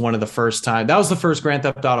was one of the first time. That was the first Grand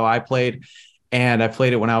Theft Auto I played. And I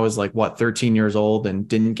played it when I was 13 years old and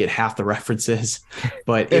didn't get half the references,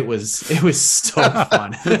 but it was so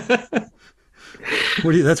fun.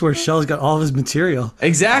 That's where Shell's got all of his material.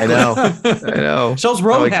 Exactly. I know. Shell's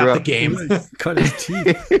wrote half the game. Cut his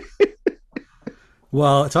teeth.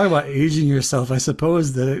 Well, talking about aging yourself, I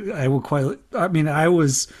suppose that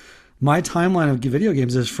my timeline of video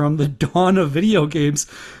games is from the dawn of video games,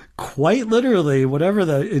 quite literally, whatever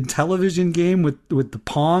the Intellivision game with the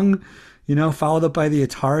Pong, followed up by the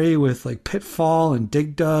Atari with Pitfall and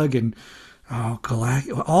Dig Dug and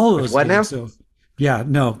Galactica, all those what games. now? So, yeah,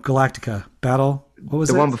 no, Galactica Battle. What was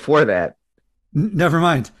the one before that? Never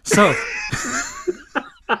mind. So,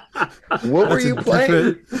 what were you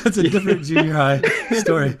playing? That's a different junior high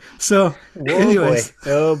story. So, anyways,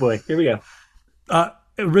 oh boy, here we go.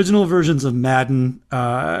 Original versions of Madden,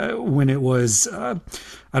 when it was, I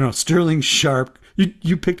don't know, Sterling Sharp.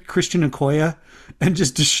 You picked Christian Okoye and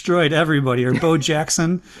just destroyed everybody, or Bo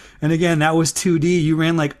Jackson. And again, that was 2D. You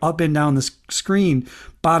ran up and down the screen,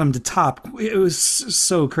 bottom to top. It was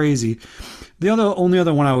so crazy. The only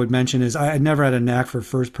other one I would mention is I never had a knack for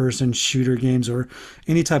first-person shooter games or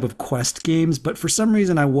any type of quest games, but for some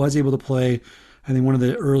reason I was able to play, I think, one of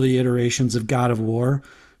the early iterations of God of War.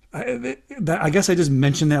 I guess I just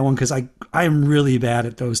mentioned that one because I am really bad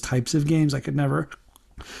at those types of games. I could never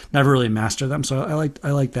really master them, so I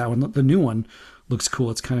like that one. The new one looks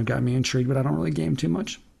cool. It's kind of got me intrigued, but I don't really game too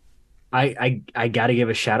much. I got to give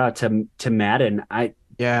a shout out to Madden.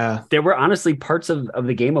 Yeah, there were honestly parts of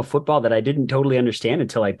the game of football that I didn't totally understand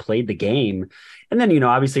until I played the game. And then,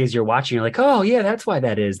 obviously as you're watching, you're like, oh yeah, that's why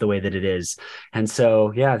that is the way that it is. And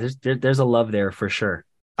so, yeah, there's a love there for sure.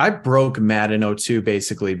 I broke Madden 02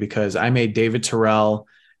 basically because I made David Terrell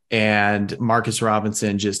and Marcus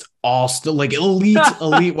Robinson just all still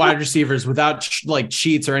elite wide receivers without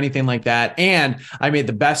cheats or anything like that. And I made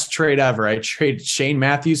the best trade ever. I traded Shane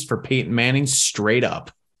Matthews for Peyton Manning straight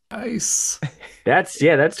up. Nice. That's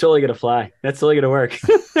totally going to fly. That's totally going to work.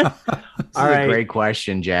 All right. Great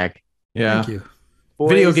question, Jack. Yeah. Thank you. Boys.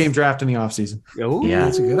 Video game draft in the offseason. Oh, yeah,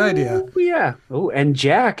 that's a good idea. Yeah. Oh, and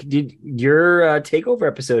Jack, your takeover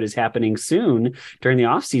episode is happening soon during the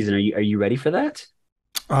off season. Are you ready for that?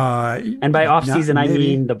 And by off season, I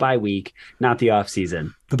mean the bye week, not the off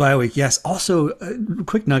season. The bye week, yes. Also,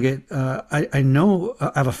 quick nugget. I know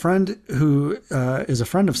I have a friend who is a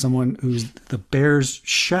friend of someone who's the Bears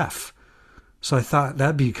chef. So I thought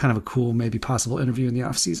that'd be kind of a cool, maybe possible interview in the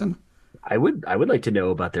off season. I would like to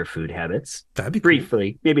know about their food habits. That'd be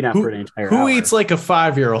briefly, maybe not for an entire hour. Who eats like a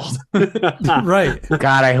 5-year-old? Right.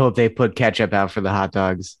 God, I hope they put ketchup out for the hot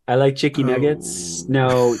dogs. I like chicken nuggets.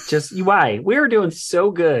 No, just why? We were doing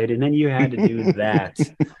so good, and then you had to do that.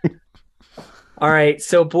 All right,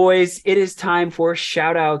 so boys, it is time for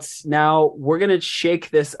shout outs. Now we're going to shake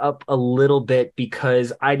this up a little bit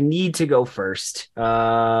because I need to go first.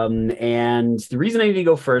 And the reason I need to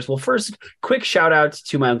go first, well, first, quick shout out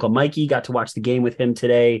to my Uncle Mikey. Got to watch the game with him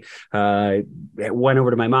today. Went over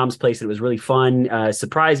to my mom's place. It was really fun.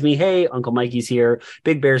 Surprised me. Hey, Uncle Mikey's here.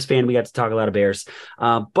 Big Bears fan. We got to talk a lot of Bears.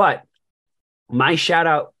 But my shout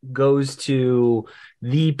out goes to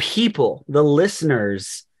the people, the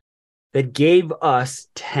listeners that gave us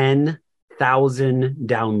 10,000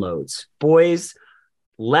 downloads. Boys,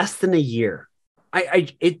 less than a year.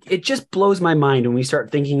 It just blows my mind when we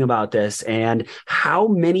start thinking about this and how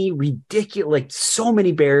many ridiculous, so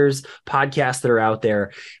many Bears podcasts that are out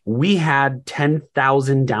there. We had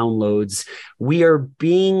 10,000 downloads. We are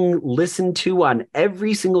being listened to on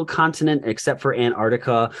every single continent except for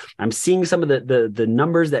Antarctica. I'm seeing some of the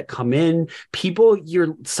numbers that come in. People,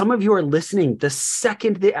 some of you are listening the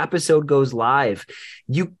second the episode goes live.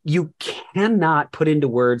 You cannot put into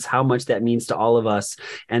words how much that means to all of us.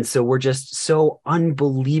 And so we're just so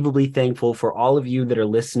unbelievably thankful for all of you that are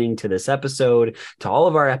listening to this episode, to all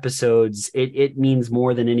of our episodes. It means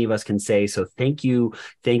more than any of us can say. So thank you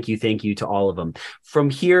to all of them. From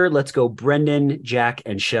here, let's go Brendan, Jack,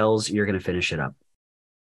 and Shells. You're going to finish it up.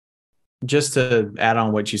 Just to add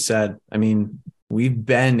on what you said, I mean, we've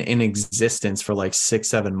been in existence for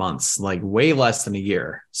 6-7 months, way less than a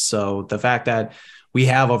year. So the fact that we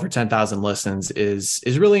have over 10,000 listens is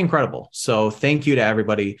really incredible. So thank you to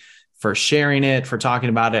everybody. for sharing it, for talking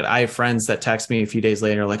about it. I have friends that text me a few days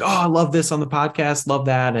later, like, oh, I love this on the podcast. Love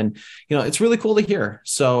that. And, it's really cool to hear.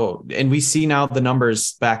 So, and we see now the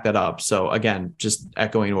numbers back that up. So again, just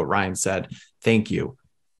echoing what Ryan said, thank you.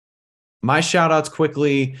 My shout outs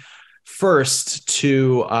quickly. First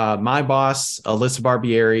to my boss, Alyssa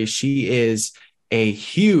Barbieri. She is a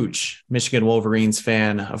huge Michigan Wolverines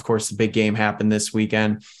fan. Of course, the big game happened this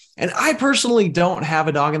weekend. And I personally don't have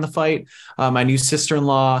a dog in the fight. My new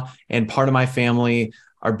sister-in-law and part of my family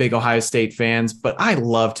are big Ohio State fans, but I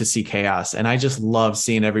love to see chaos. And I just love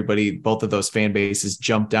seeing everybody, both of those fan bases,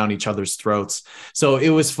 jump down each other's throats. So it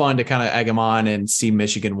was fun to kind of egg them on and see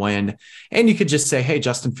Michigan win. And you could just say, hey,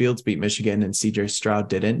 Justin Fields beat Michigan and CJ Stroud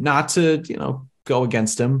didn't. Not to, go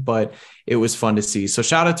against him, but it was fun to see. So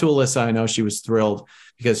shout out to Alyssa. I know she was thrilled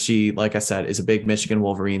because she, like I said, is a big Michigan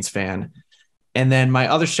Wolverines fan. And then my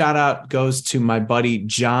other shout out goes to my buddy,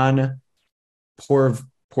 John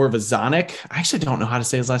Porvazanik. I actually don't know how to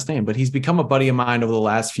say his last name, but he's become a buddy of mine over the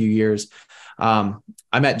last few years. I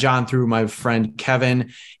met John through my friend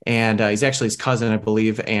Kevin, and he's actually his cousin, I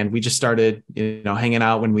believe. And we just started, hanging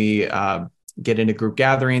out when we get into group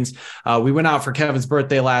gatherings. We went out for Kevin's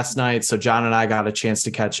birthday last night, so John and I got a chance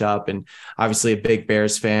to catch up. And obviously, a big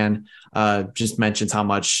Bears fan. Just mentions how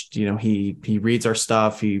much he reads our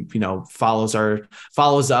stuff. He follows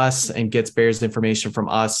us and gets Bears information from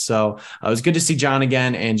us. So it was good to see John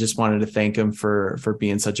again, and just wanted to thank him for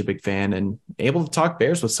being such a big fan and able to talk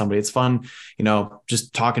Bears with somebody. It's fun,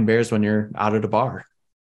 just talking Bears when you're out at a bar.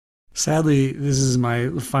 Sadly, this is my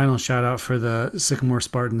final shout out for the Sycamore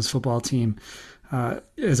Spartans football team.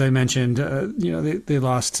 As I mentioned, they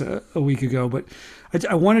lost a week ago, but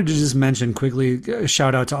I wanted to just mention quickly a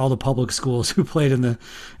shout out to all the public schools who played in the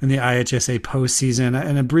IHSA postseason.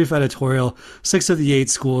 And a brief editorial: 6 of the 8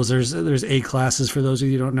 schools, there's A classes for those of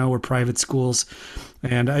you who don't know, were private schools,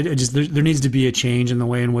 and there needs to be a change in the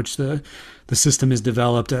way in which the system is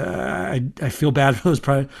developed. I feel bad for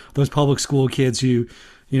those public school kids who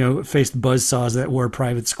faced buzzsaws that were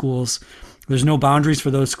private schools. There's no boundaries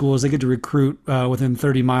for those schools. They get to recruit within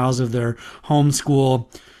 30 miles of their home school.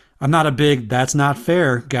 I'm not a big "that's not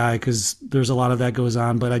fair" guy, because there's a lot of that goes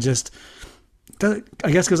on, but I guess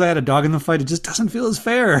because I had a dog in the fight, it just doesn't feel as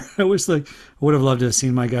fair. I would have loved to have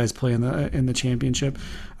seen my guys play in the championship.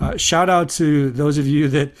 Shout out to those of you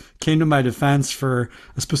that came to my defense for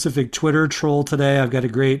a specific Twitter troll today. I've got a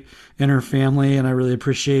great inner family, and I really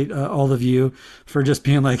appreciate all of you for just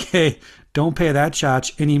being like, hey, don't pay that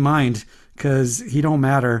Chach any mind, because he don't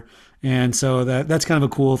matter. And so that's kind of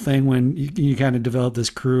a cool thing when you kind of develop this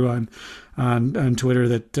crew on Twitter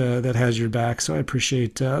that has your back. So I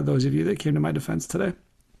appreciate those of you that came to my defense today.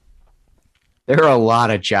 There are a lot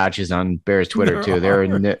of Chaches on Bears Twitter too.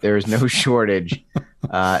 There is no shortage.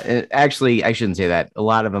 And actually, I shouldn't say that. A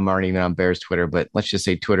lot of them aren't even on Bears Twitter, but let's just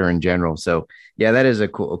say Twitter in general. So yeah, that is a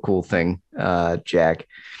cool thing, Jack.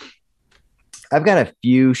 I've got a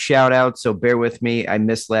few shout outs, so bear with me. I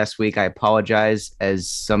missed last week. I apologize. As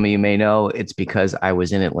some of you may know, it's because I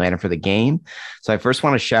was in Atlanta for the game. So I first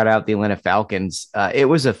want to shout out the Atlanta Falcons. It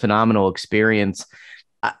was a phenomenal experience.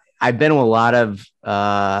 I've been to a lot of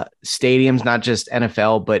stadiums, not just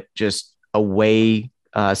NFL, but just away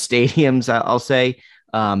stadiums, I'll say,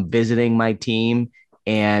 visiting my team.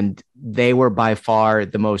 And they were by far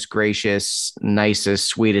the most gracious, nicest,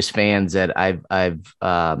 sweetest fans that I've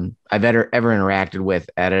ever interacted with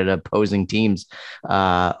at an opposing team's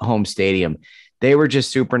home stadium. They were just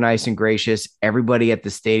super nice and gracious. Everybody at the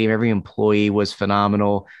stadium, every employee was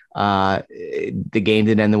phenomenal. The game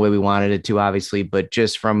didn't end the way we wanted it to, obviously, but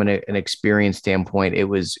just from an experience standpoint, it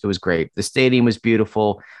was great. The stadium was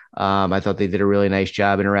beautiful. I thought they did a really nice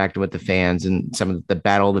job interacting with the fans, and some of the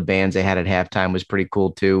battle of the bands they had at halftime was pretty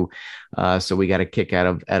cool too. So we got a kick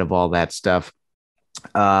out of all that stuff.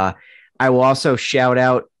 I will also shout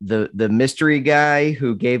out the mystery guy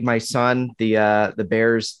who gave my son the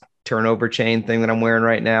Bears turnover chain thing that I'm wearing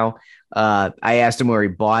right now. I asked him where he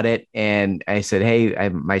bought it, and I said, "Hey,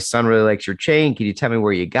 my son really likes your chain. Can you tell me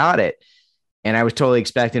where you got it?" And I was totally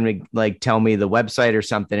expecting him to tell me the website or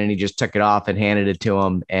something, and he just took it off and handed it to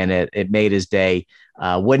him, and it made his day.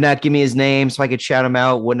 Would not give me his name so I could shout him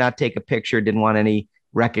out. Would not take a picture. Didn't want any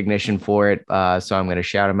recognition for it. So I'm going to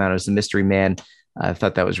shout him out as the mystery man. I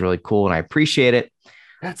thought that was really cool, and I appreciate it.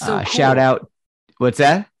 That's so cool. Shout out. What's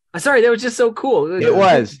that? Sorry, that was just so cool. It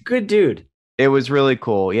was. Good dude. It was really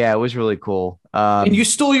cool. Yeah, it was really cool. And you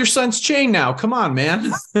stole your son's chain now. Come on,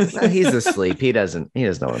 man. He's asleep. He doesn't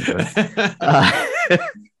know what I'm doing.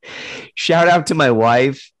 Shout out to my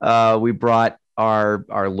wife. We brought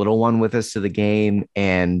our little one with us to the game,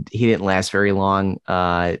 and he didn't last very long.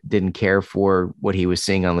 Didn't care for what he was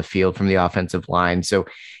seeing on the field from the offensive line. So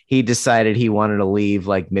he decided he wanted to leave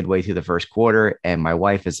like midway through the first quarter. And my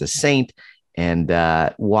wife is a saint and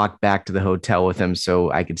walked back to the hotel with him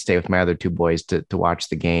so I could stay with my other two boys to watch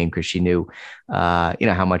the game, because she knew,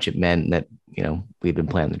 how much it meant, and that, we'd been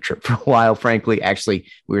planning the trip for a while, frankly. Actually,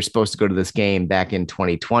 we were supposed to go to this game back in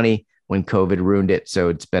 2020 when COVID ruined it. So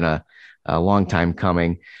it's been a long time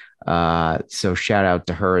coming. So shout out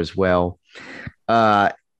to her as well.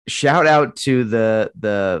 Shout out to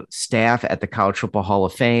the staff at the College Football Hall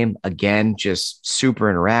of Fame. Again, just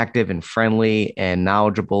super interactive and friendly and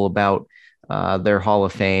knowledgeable about their Hall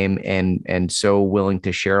of Fame, and so willing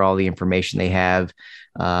to share all the information they have.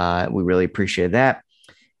 We really appreciate that.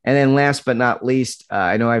 And then last but not least,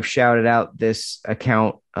 I know I've shouted out this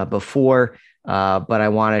account before, but I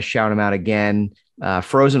want to shout him out again.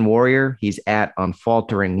 Frozen Warrior, he's at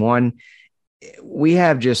Unfaltering1. We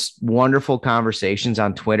have just wonderful conversations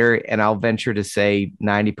on Twitter, and I'll venture to say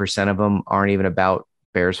 90% of them aren't even about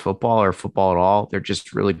Bears football or football at all. They're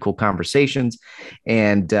just really cool conversations,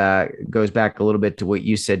 and goes back a little bit to what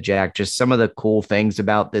you said, Jack, just some of the cool things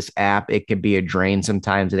about this app. It can be a drain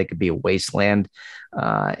sometimes, and it could be a wasteland.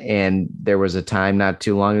 And there was a time not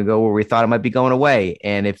too long ago where we thought it might be going away.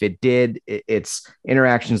 And if it did, it's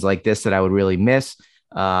interactions like this that I would really miss.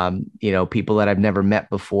 People that I've never met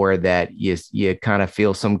before, that you kind of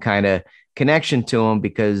feel some kind of connection to them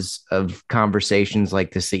because of conversations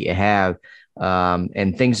like this that you have,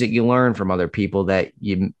 and things that you learn from other people that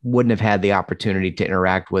you wouldn't have had the opportunity to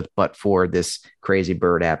interact with but for this crazy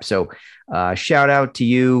bird app. So shout out to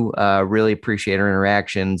you. Really appreciate our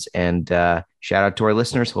interactions, and shout out to our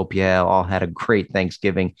listeners. Hope you all had a great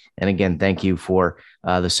Thanksgiving. And again, thank you for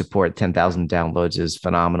the support. 10,000 downloads is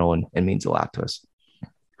phenomenal and means a lot to us.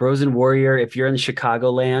 Frozen Warrior, if you're in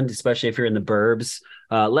Chicagoland, especially if you're in the burbs,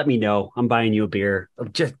 let me know. I'm buying you a beer. I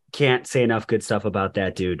just can't say enough good stuff about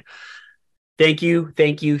that dude. Thank you.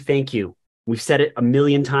 Thank you. Thank you. We've said it a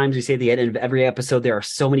million times. We say at the end of every episode, there are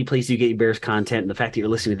so many places you get your Bears content, and the fact that you're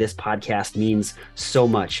listening to this podcast means so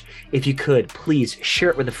much. If you could, please share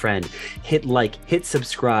it with a friend, hit like, hit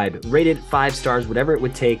subscribe, rate it 5 stars, whatever it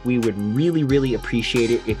would take. We would really, really appreciate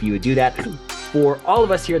it if you would do that. For all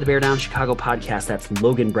of us here at the Bear Down Chicago podcast, that's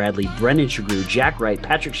Logan Bradley, Brendan Shagrew, Jack Wright,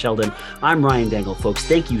 Patrick Sheldon. I'm Ryan Dangle, folks.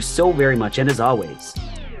 Thank you so very much. And as always,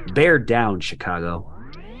 Bear Down Chicago.